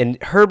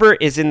 and Herbert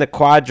is in the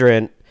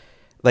quadrant.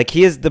 Like,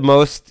 he is the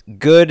most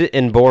good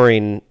and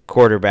boring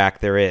quarterback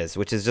there is,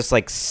 which is just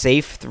like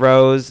safe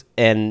throws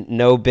and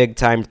no big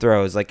time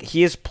throws. Like,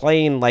 he is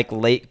playing like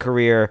late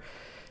career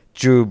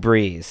Drew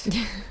Brees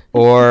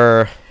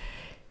or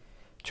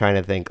trying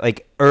to think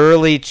like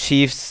early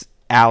Chiefs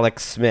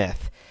Alex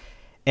Smith.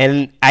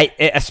 And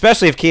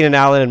especially if Keenan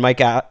Allen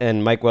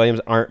and Mike Williams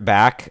aren't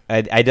back,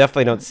 I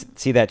definitely don't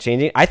see that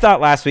changing. I thought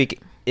last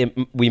week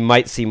we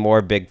might see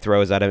more big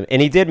throws out of him,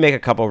 and he did make a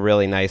couple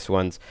really nice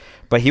ones,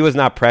 but he was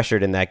not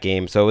pressured in that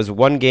game. So it was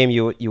one game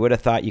you would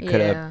have thought you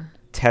could have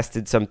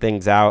tested some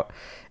things out,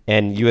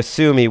 and you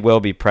assume he will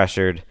be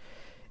pressured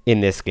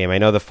in this game. I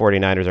know the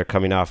 49ers are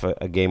coming off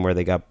a game where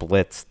they got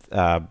blitzed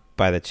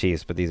by the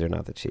Chiefs, but these are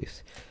not the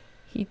Chiefs.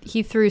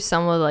 He threw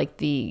some of like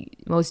the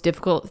most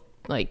difficult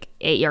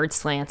 8-yard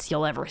slants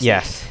you'll ever see.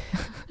 Yes.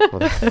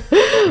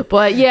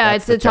 But yeah,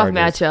 it's a tough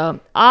matchup.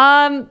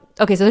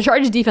 Okay, so the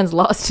Chargers defense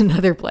lost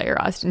another player,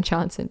 Austin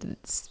Johnson.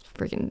 It's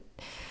freaking,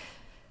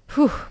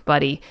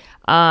 buddy.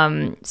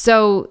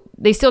 So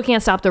they still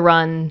can't stop the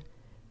run.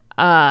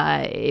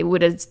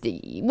 It's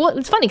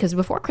funny because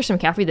before Christian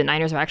McCaffrey, the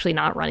Niners are actually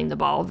not running the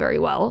ball very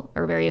well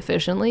or very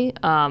efficiently.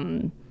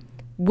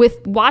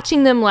 With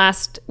watching them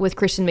last with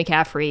Christian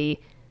McCaffrey,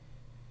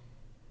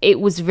 it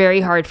was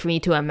very hard for me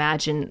to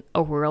imagine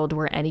a world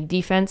where any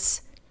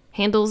defense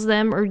handles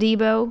them or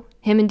him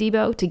and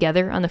Debo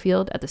together on the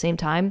field at the same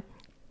time.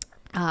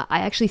 I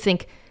actually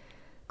think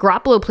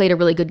Garoppolo played a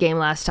really good game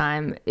last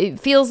time. It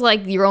feels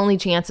like your only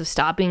chance of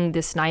stopping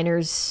this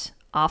Niners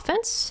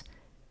offense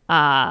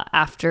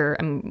after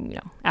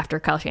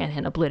Kyle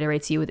Shanahan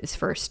obliterates you with his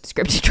first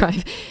scripted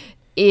drive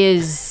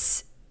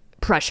is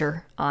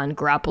pressure on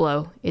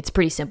Garoppolo. It's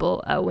pretty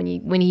simple.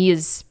 When he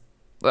is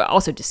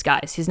also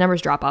disguise, his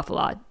numbers drop off a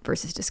lot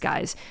versus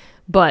disguise,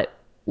 but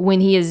when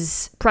he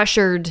is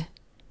pressured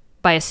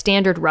by a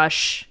standard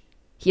rush,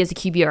 he has a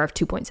QBR of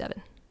 2.7.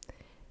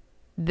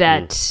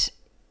 That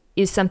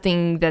is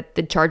something that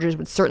the Chargers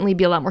would certainly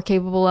be a lot more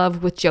capable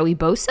of with Joey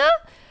Bosa.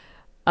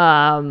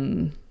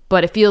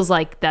 But it feels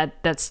like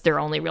that's their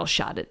only real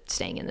shot at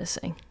staying in this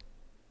thing.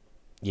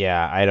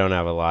 Yeah, I don't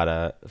have a lot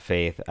of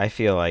faith. I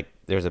feel like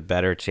there's a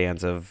better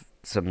chance of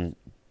some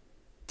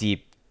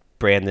deep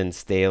Brandon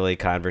Staley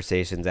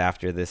conversations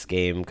after this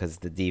game because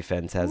the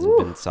defense hasn't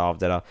been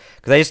solved at all.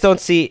 Because I just don't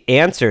see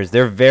answers.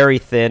 They're very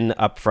thin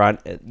up front.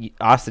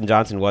 Austin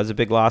Johnson was a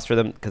big loss for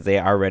them because they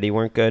already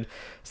weren't good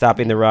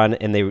stopping the run,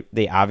 and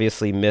they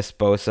obviously missed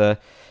Bosa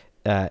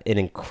an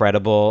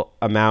incredible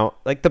amount.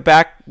 Like the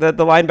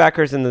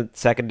linebackers in the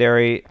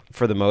secondary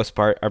for the most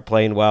part are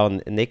playing well,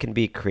 and they can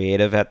be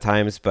creative at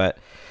times, but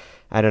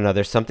I don't know.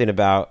 There's something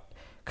about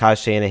Kyle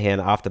Shanahan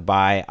off the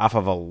bye, off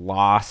of a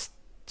loss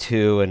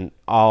and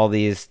all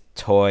these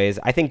toys.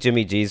 I think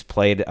Jimmy G's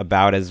played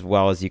about as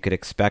well as you could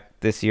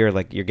expect this year.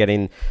 Like, you're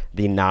getting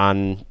the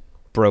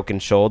non-broken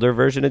shoulder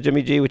version of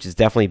Jimmy G, which is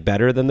definitely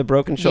better than the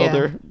broken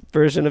shoulder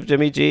version of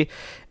Jimmy G.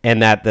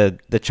 And that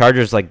the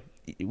Chargers, like,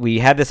 we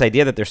had this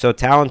idea that they're so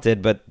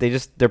talented, but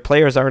their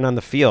players aren't on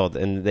the field,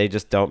 and they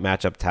just don't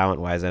match up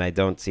talent-wise, and I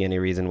don't see any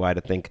reason why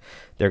to think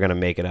they're going to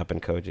make it up in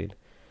coaching.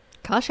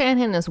 Kyle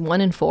Shanahan is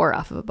 1-4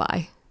 off of a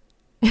bye.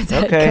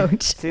 Head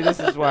coach. See, this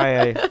is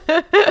why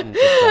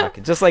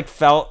it just like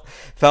felt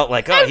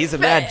like, oh, he's a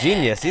mad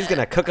genius. He's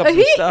gonna cook up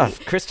some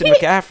stuff. Christian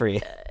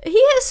McCaffrey.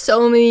 He has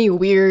so many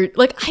weird.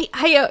 Like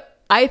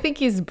I think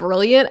he's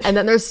brilliant, and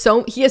then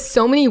he has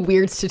so many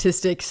weird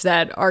statistics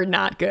that are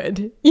not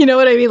good. You know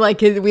what I mean? Like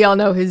we all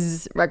know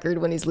his record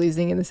when he's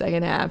losing in the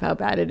second half, how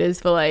bad it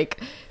is. But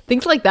like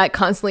things like that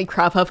constantly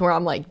crop up where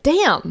I'm like,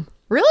 damn,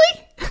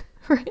 really?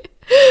 I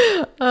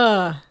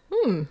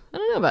don't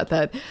know about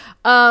that.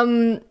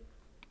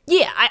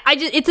 Yeah, I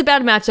just it's a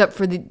bad matchup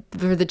for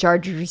the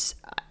Chargers.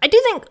 I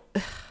do think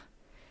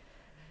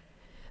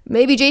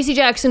maybe J.C.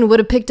 Jackson would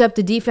have picked up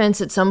the defense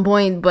at some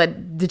point,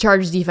 but the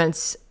Chargers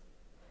defense,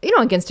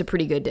 against a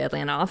pretty good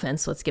Atlanta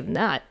offense, let's give them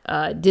that,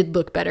 did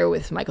look better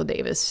with Michael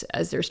Davis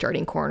as their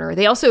starting corner.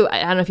 They also,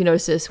 I don't know if you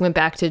noticed this,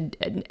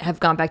 have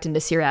gone back to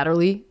Nasir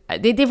Adderley.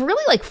 They've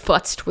really like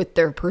futzed with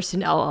their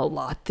personnel a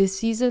lot this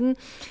season.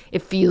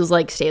 It feels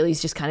like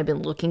Staley's just kind of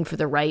been looking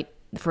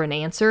for an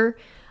answer,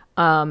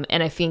 and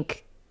I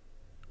think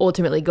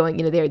ultimately going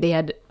into there, they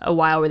had a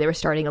while where they were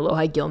starting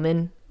Alohi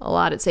Gilman a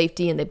lot at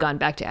safety, and they've gone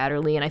back to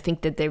Adderley, and I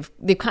think that they've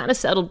kind of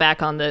settled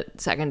back on the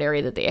secondary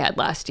that they had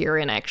last year,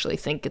 and I actually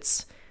think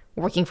it's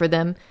working for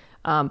them.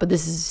 But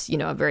this is,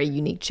 a very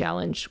unique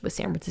challenge with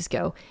San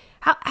Francisco.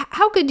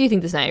 How good do you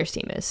think this Niners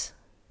team is?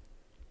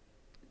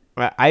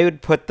 I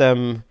would put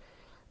them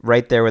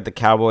right there with the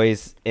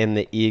Cowboys and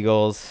the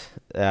Eagles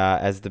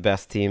as the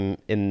best team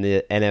in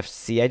the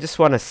NFC. I just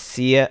want to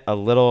see it a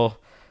little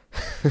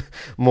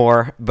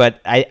more,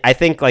 but I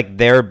think like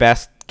their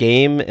best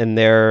game and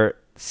their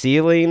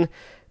ceiling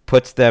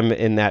puts them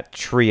in that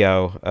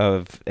trio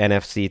of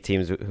NFC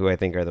teams who I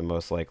think are the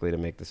most likely to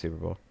make the Super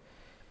Bowl.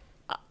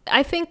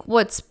 I think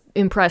what's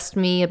impressed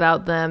me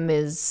about them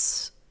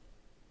is,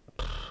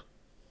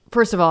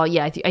 first of all,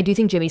 yeah, I do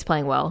think Jimmy's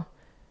playing well.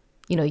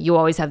 You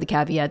always have the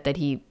caveat that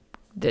the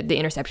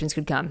interceptions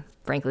could come,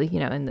 frankly,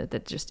 and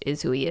that just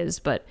is who he is.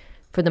 But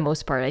for the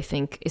most part, I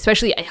think,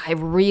 especially, I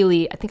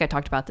think I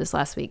talked about this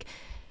last week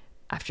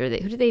after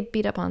who did they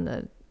beat up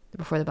on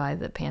before the bye,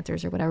 the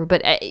Panthers or whatever.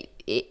 But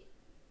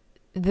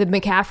the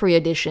McCaffrey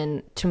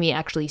addition to me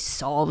actually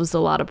solves a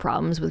lot of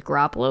problems with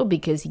Garoppolo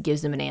because he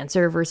gives them an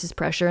answer versus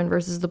pressure and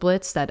versus the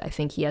blitz that I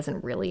think he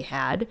hasn't really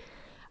had.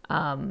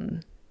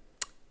 In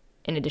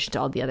addition to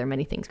all the other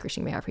many things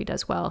Christian McCaffrey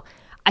does well.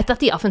 I thought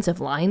the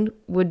offensive line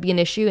would be an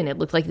issue, and it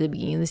looked like at the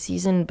beginning of the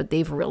season, but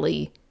they've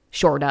really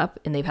shored up,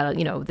 and they've had,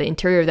 the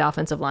interior of the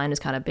offensive line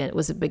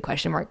was a big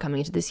question mark coming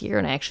into this year,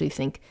 and I actually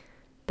think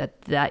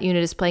that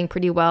unit is playing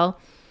pretty well.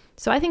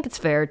 So I think it's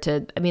fair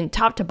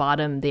top to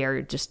bottom, they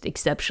are just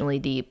exceptionally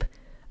deep.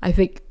 I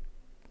think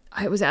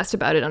I was asked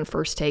about it on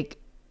First Take,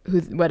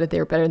 whether they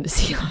were better than the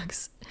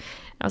Seahawks.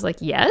 I was like,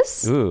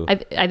 yes.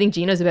 I think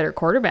Geno's a better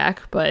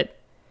quarterback, but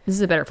this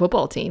is a better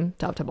football team,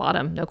 top to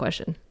bottom, no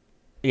question.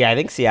 Yeah, I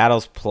think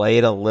Seattle's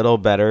played a little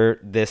better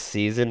this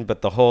season,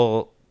 but the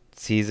whole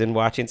season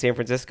watching San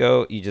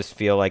Francisco, you just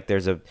feel like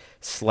there's a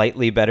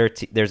slightly better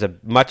there's a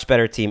much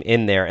better team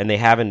in there, and they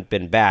haven't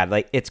been bad.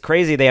 Like, it's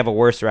crazy they have a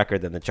worse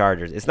record than the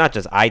Chargers. It's not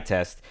just eye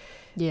test.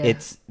 Yeah.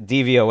 It's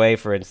DVOA,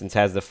 for instance,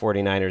 has the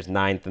 49ers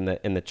 9th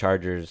and the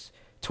Chargers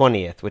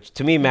 20th, which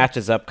to me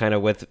matches up kind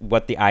of with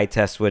what the eye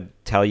test would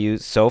tell you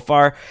so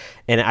far.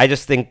 And I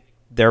just think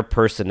their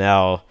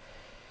personnel,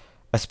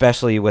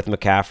 especially with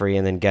McCaffrey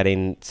and then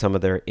getting some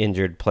of their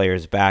injured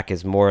players back,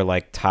 is more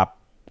like top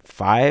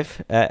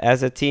 5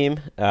 as a team,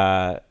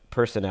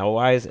 personnel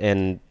wise.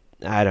 And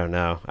I don't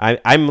know.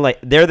 I'm like,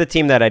 they're the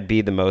team that I'd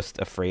be the most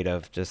afraid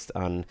of just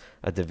on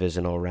a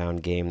divisional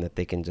round game, that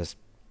they can just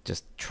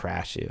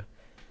trash you.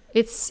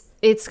 It's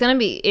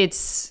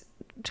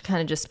to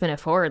kind of just spin it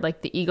forward.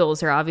 Like, the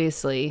Eagles are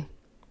obviously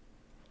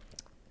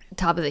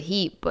top of the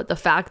heap, but the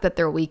fact that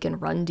they're weak in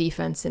run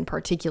defense in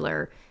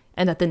particular,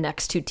 and that the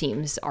next two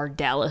teams are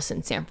Dallas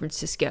and San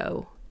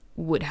Francisco,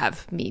 would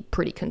have me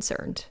pretty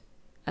concerned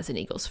as an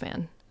Eagles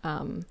fan.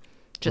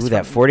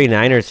 That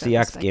 49ers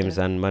Seahawks game is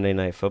on Monday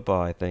Night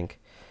Football, I think.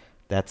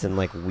 That's in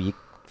like week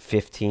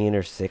 15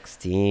 or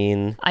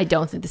 16. I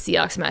don't think the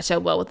Seahawks match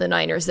up well with the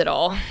Niners at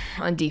all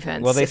on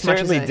defense. Well, they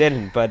certainly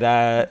didn't,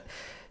 but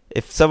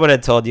if someone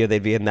had told you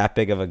they'd be in that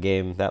big of a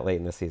game that late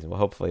in the season, well,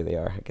 hopefully they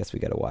are. I guess we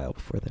got a while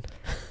before then.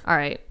 All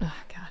right. Oh,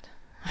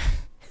 God.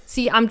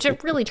 See, I'm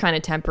just really trying to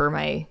temper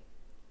my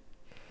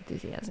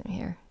enthusiasm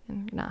here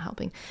and not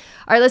helping.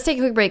 All right, let's take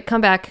a quick break,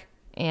 come back,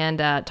 and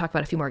talk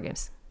about a few more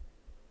games.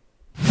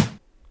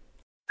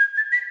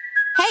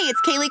 Hey,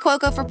 it's Kaylee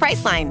Cuoco for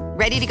Priceline.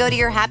 Ready to go to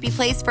your happy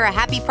place for a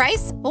happy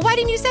price? Well, why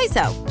didn't you say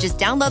so? Just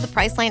download the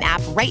Priceline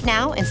app right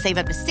now and save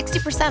up to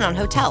 60% on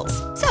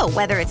hotels. So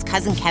whether it's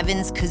Cousin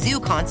Kevin's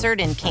Kazoo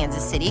Concert in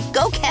Kansas City,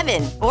 go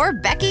Kevin, or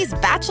Becky's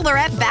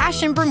Bachelorette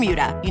Bash in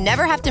Bermuda, you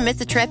never have to miss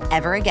a trip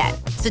ever again.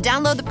 So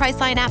download the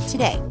Priceline app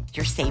today.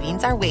 Your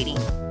savings are waiting.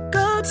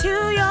 Go to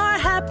your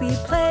happy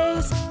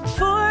place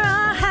for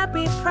a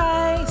happy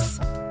price.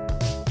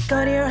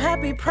 Go to your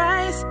happy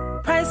price,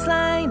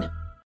 Priceline.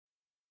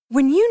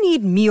 When you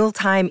need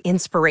mealtime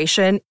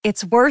inspiration,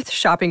 it's worth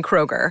shopping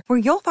Kroger, where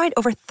you'll find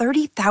over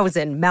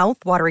 30,000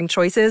 mouthwatering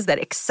choices that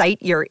excite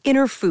your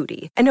inner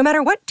foodie. And no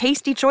matter what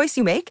tasty choice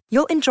you make,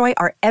 you'll enjoy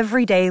our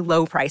everyday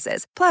low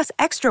prices, plus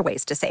extra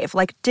ways to save,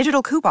 like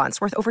digital coupons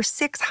worth over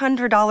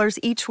 $600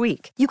 each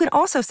week. You can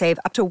also save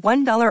up to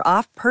 $1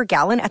 off per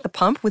gallon at the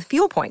pump with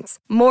fuel points.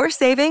 More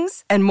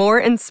savings and more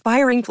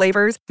inspiring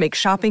flavors make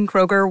shopping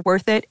Kroger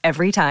worth it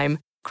every time.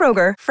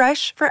 Kroger,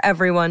 fresh for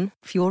everyone.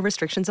 Fuel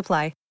restrictions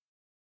apply.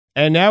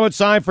 And now it's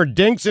time for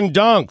Dinks and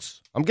Dunks.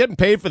 I'm getting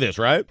paid for this,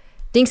 right?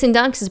 Dinks and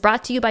Dunks is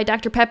brought to you by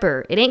Dr.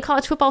 Pepper. It ain't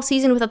college football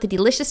season without the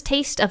delicious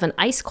taste of an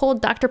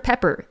ice-cold Dr.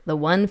 Pepper, the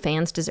one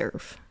fans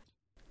deserve.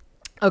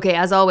 Okay,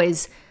 as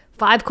always,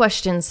 5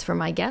 questions from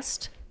my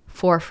guest,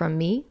 4 from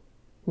me,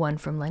 1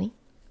 from Lenny.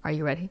 Are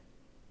you ready?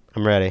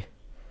 I'm ready.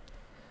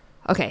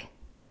 Okay.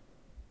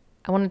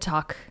 I want to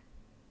talk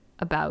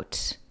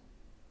about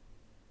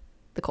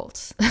the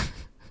Colts.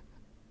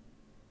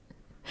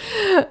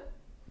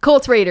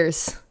 Colts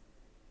Raiders.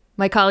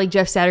 My colleague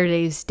Jeff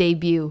Saturday's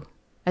debut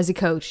as a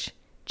coach.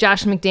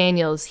 Josh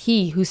McDaniels,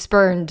 he who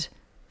spurned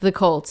the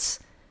Colts.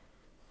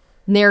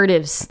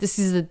 Narratives. This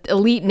is an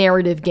elite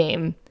narrative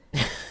game.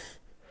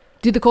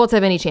 Do the Colts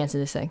have any chance in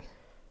this thing?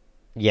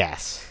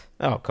 Yes.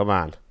 Oh, come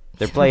on.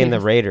 They're playing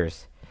the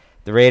Raiders.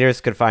 The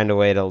Raiders could find a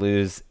way to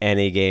lose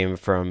any game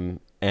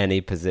from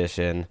any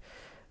position.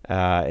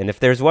 And if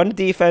there's one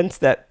defense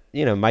that,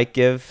 might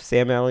give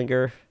Sam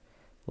Ehlinger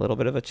a little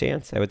bit of a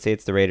chance, I would say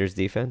it's the Raiders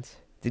defense.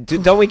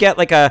 Don't we get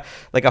like a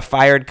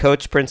fired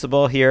coach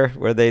principle here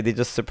where they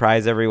just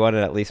surprise everyone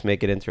and at least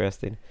make it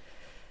interesting?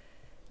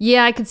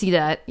 Yeah, I could see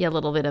that. Yeah, a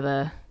little bit of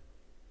a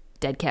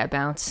dead cat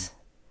bounce.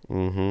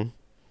 Mm-hmm.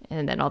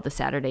 And then all the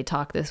Saturday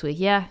talk this week.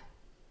 Yeah.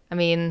 I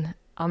mean,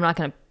 I'm not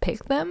going to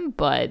pick them,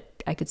 but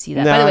I could see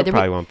that. No, By the way, I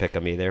probably won't pick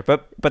them either.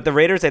 But the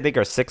Raiders, I think,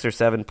 are 6 or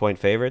 7 point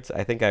favorites.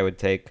 I think I would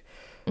take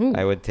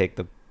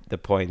the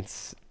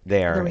points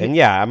there. And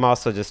yeah, I'm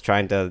also just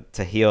trying to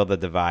heal the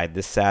divide.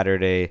 This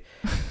Saturday,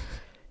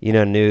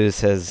 news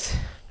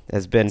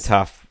has been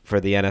tough for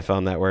the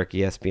NFL Network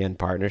ESPN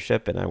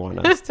partnership, and I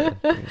want us to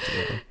bring it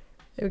together.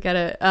 We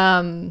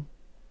gotta.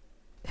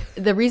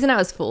 The reason I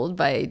was fooled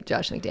by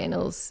Josh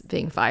McDaniels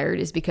being fired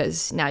is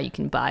because now you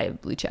can buy a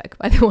blue check,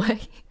 by the way.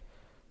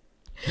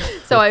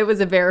 So it was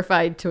a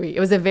verified tweet.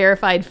 It was a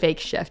verified fake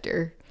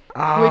Schefter.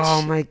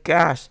 Oh my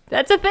gosh,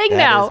 that's a thing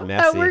now.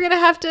 We're gonna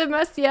have to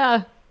mess.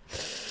 Yeah.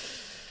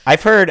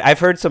 I've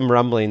heard some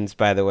rumblings,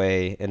 by the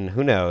way, and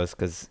who knows,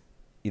 because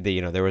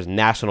there was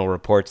national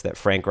reports that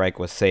Frank Reich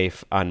was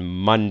safe on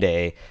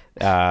Monday,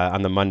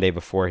 on the Monday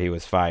before he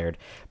was fired.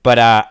 But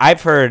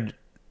I've heard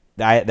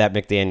that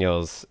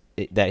McDaniels,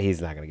 that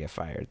he's not going to get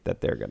fired,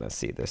 that they're going to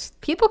see this.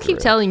 People keep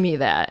telling me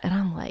that, and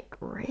I'm like,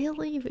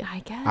 really? I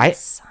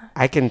guess.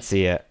 I can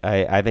see it.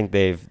 I think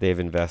they've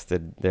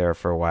invested there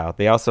for a while.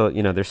 They also,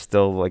 they're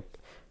still like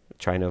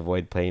trying to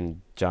avoid paying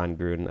John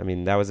Gruden. I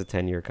mean, that was a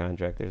 10-year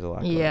contract. There's a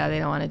lot. Yeah, they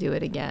don't want to do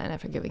it again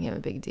after giving him a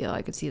big deal.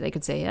 I could see they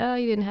could say, oh,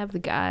 you didn't have the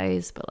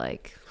guys, but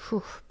like,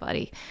 whew,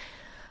 buddy.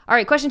 All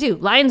right, question 2,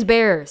 Lions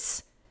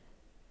Bears.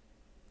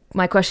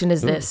 My question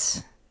is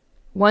this: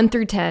 1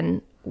 through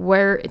 10,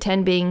 where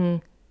 10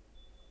 being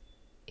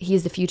he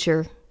is the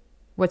future.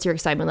 What's your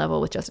excitement level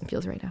with Justin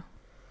Fields right now?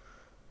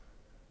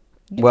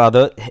 Well,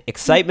 the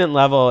excitement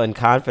level and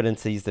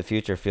confidence he's the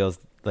future feels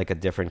like a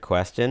different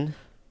question.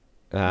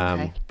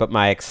 Okay. But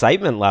my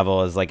excitement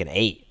level is like an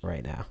 8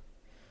 right now.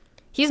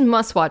 He's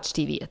must-watch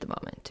TV at the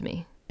moment to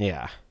me.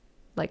 Yeah.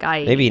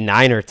 Maybe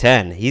 9 or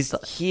 10.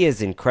 He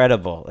is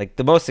incredible. Like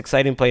the most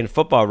exciting play in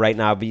football right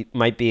now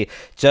might be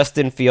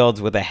Justin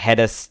Fields with a head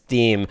of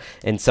steam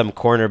and some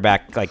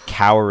cornerback like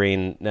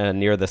cowering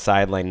near the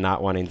sideline,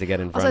 not wanting to get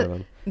in front of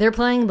him. They're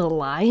playing the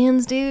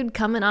Lions, dude.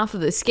 Coming off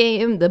of this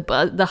game,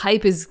 the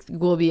hype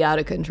will be out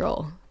of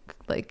control.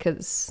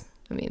 Because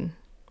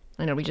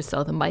I know we just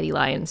saw the mighty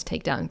Lions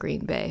take down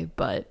Green Bay,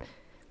 but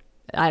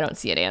I don't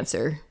see an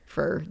answer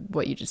for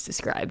what you just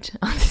described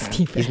on this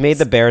defense. He's made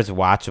the Bears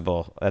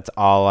watchable. That's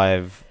all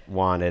I've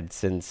wanted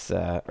since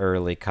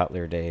early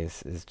Cutler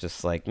days, is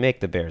just like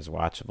make the Bears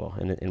watchable,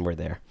 and we're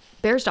there.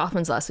 Bears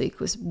Dolphins last week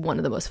was one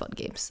of the most fun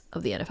games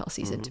of the NFL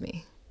season to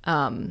me.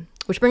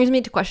 Which brings me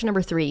to question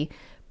number 3,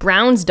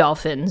 Browns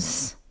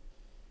Dolphins.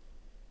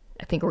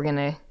 I think we're going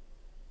to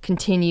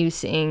continue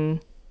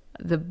seeing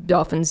the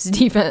Dolphins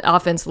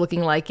offense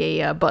looking like a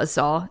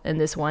buzzsaw in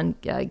this one,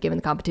 given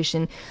the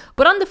competition.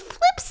 But on the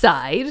flip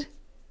side,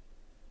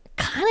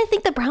 kind of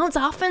think the Browns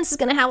offense is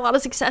going to have a lot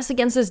of success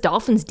against this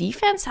Dolphins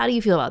defense. How do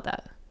you feel about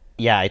that?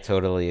 Yeah, I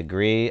totally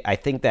agree. I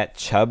think that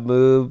Chubb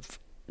move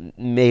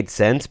made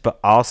sense, but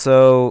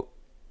also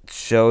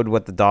showed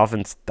what the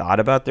Dolphins thought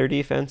about their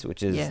defense,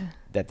 which is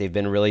that they've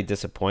been really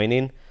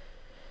disappointing.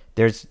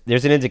 There's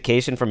an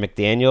indication from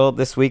McDaniel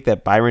this week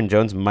that Byron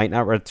Jones might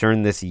not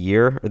return this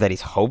year, or that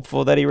he's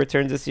hopeful that he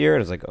returns this year. And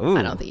I was like, ooh,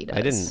 I don't think he does.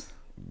 I didn't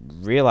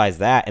realize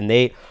that. And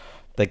their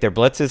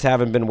blitzes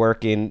haven't been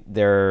working.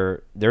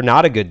 They're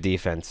not a good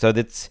defense. So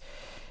that's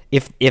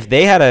if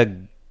they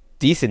had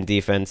decent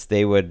defense,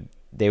 they would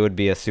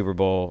be a Super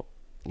Bowl,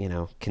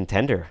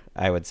 contender,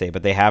 I would say,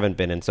 but they haven't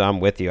been. And so I'm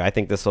with you. I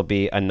think this will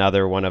be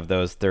another one of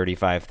those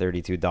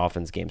 35-32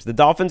 Dolphins games. The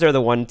Dolphins are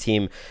the one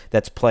team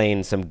that's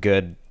playing some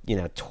good,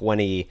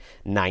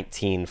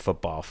 2019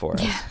 football for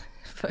us.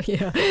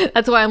 Yeah,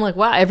 that's why I'm like,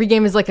 wow, every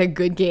game is like a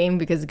good game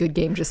because a good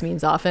game just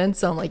means offense.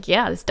 So I'm like,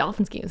 yeah, this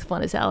Dolphins game is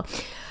fun as hell.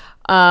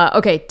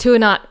 Okay, to a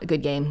not a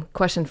good game.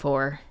 Question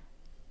 4,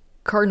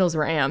 Cardinals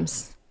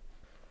Rams.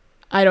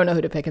 I don't know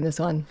who to pick in this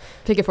one.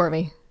 Pick it for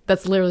me.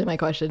 That's literally my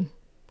question.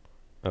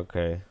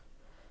 Okay.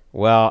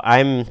 Well,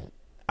 I'm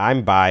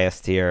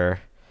biased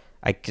here.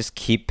 I just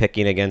keep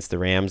picking against the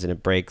Rams, and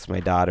it breaks my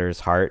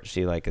daughter's heart.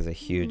 She is a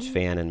huge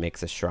fan and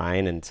makes a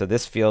shrine. And so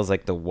this feels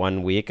like the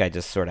one week I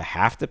just sort of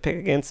have to pick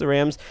against the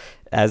Rams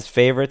as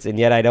favorites, and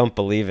yet I don't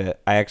believe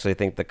it. I actually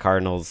think the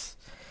Cardinals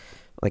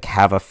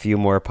have a few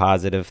more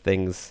positive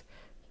things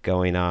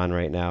going on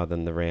right now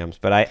than the Rams.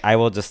 But I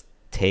will just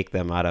take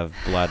them out of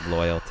blood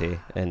loyalty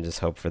and just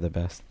hope for the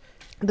best.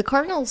 The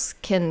Cardinals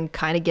can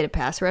kind of get a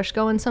pass rush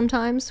going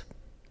sometimes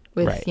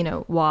with,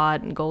 right.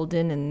 Watt and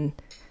Golden, and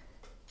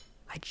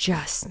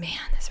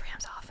this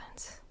Rams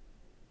offense.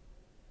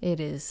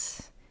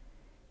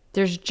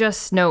 There's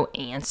just no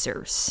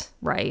answers,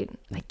 right?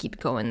 I keep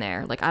going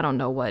there. I don't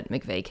know what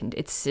McVay can do.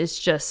 It's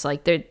just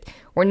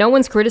where no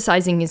one's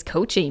criticizing his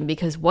coaching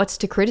because what's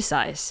to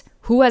criticize?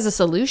 Who has a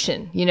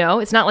solution?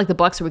 It's not like the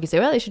Bucs where we can say,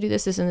 well, they should do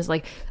this and this.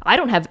 I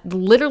don't have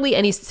literally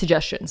any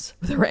suggestions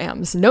with the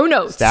Rams. No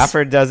notes.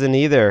 Stafford doesn't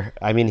either.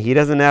 I mean, he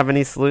doesn't have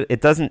any solution.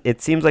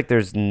 It seems like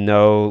there's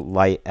no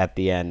light at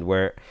the end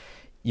where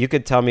you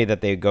could tell me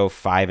that they go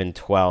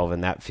 5-12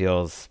 and that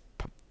feels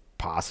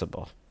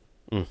possible.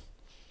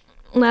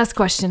 Last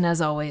question, as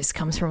always,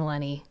 comes from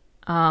Lenny.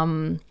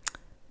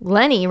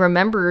 Lenny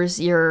remembers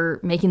your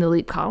Making the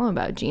Leap column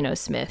about Geno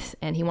Smith,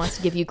 and he wants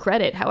to give you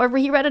credit. However,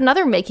 he read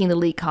another Making the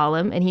Leap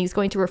column, and he's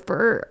going to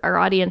refer our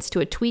audience to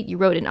a tweet you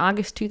wrote in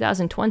August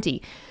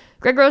 2020.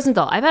 Greg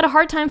Rosenthal, I've had a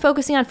hard time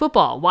focusing on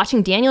football.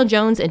 Watching Daniel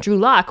Jones and Drew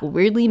Lock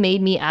weirdly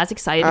made me as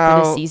excited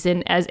for the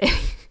season as...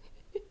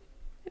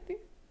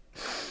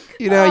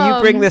 You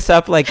bring this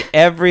up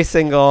every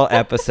single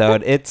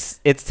episode.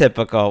 It's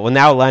typical. Well,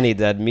 now Lenny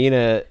did.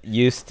 Mina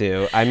used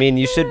to. I mean,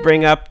 you should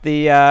bring up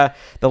the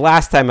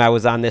last time I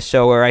was on this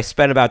show where I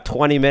spent about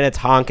 20 minutes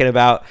honking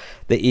about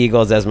the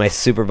Eagles as my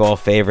Super Bowl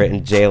favorite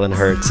and Jalen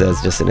Hurts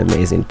as just an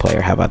amazing player.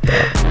 How about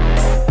that?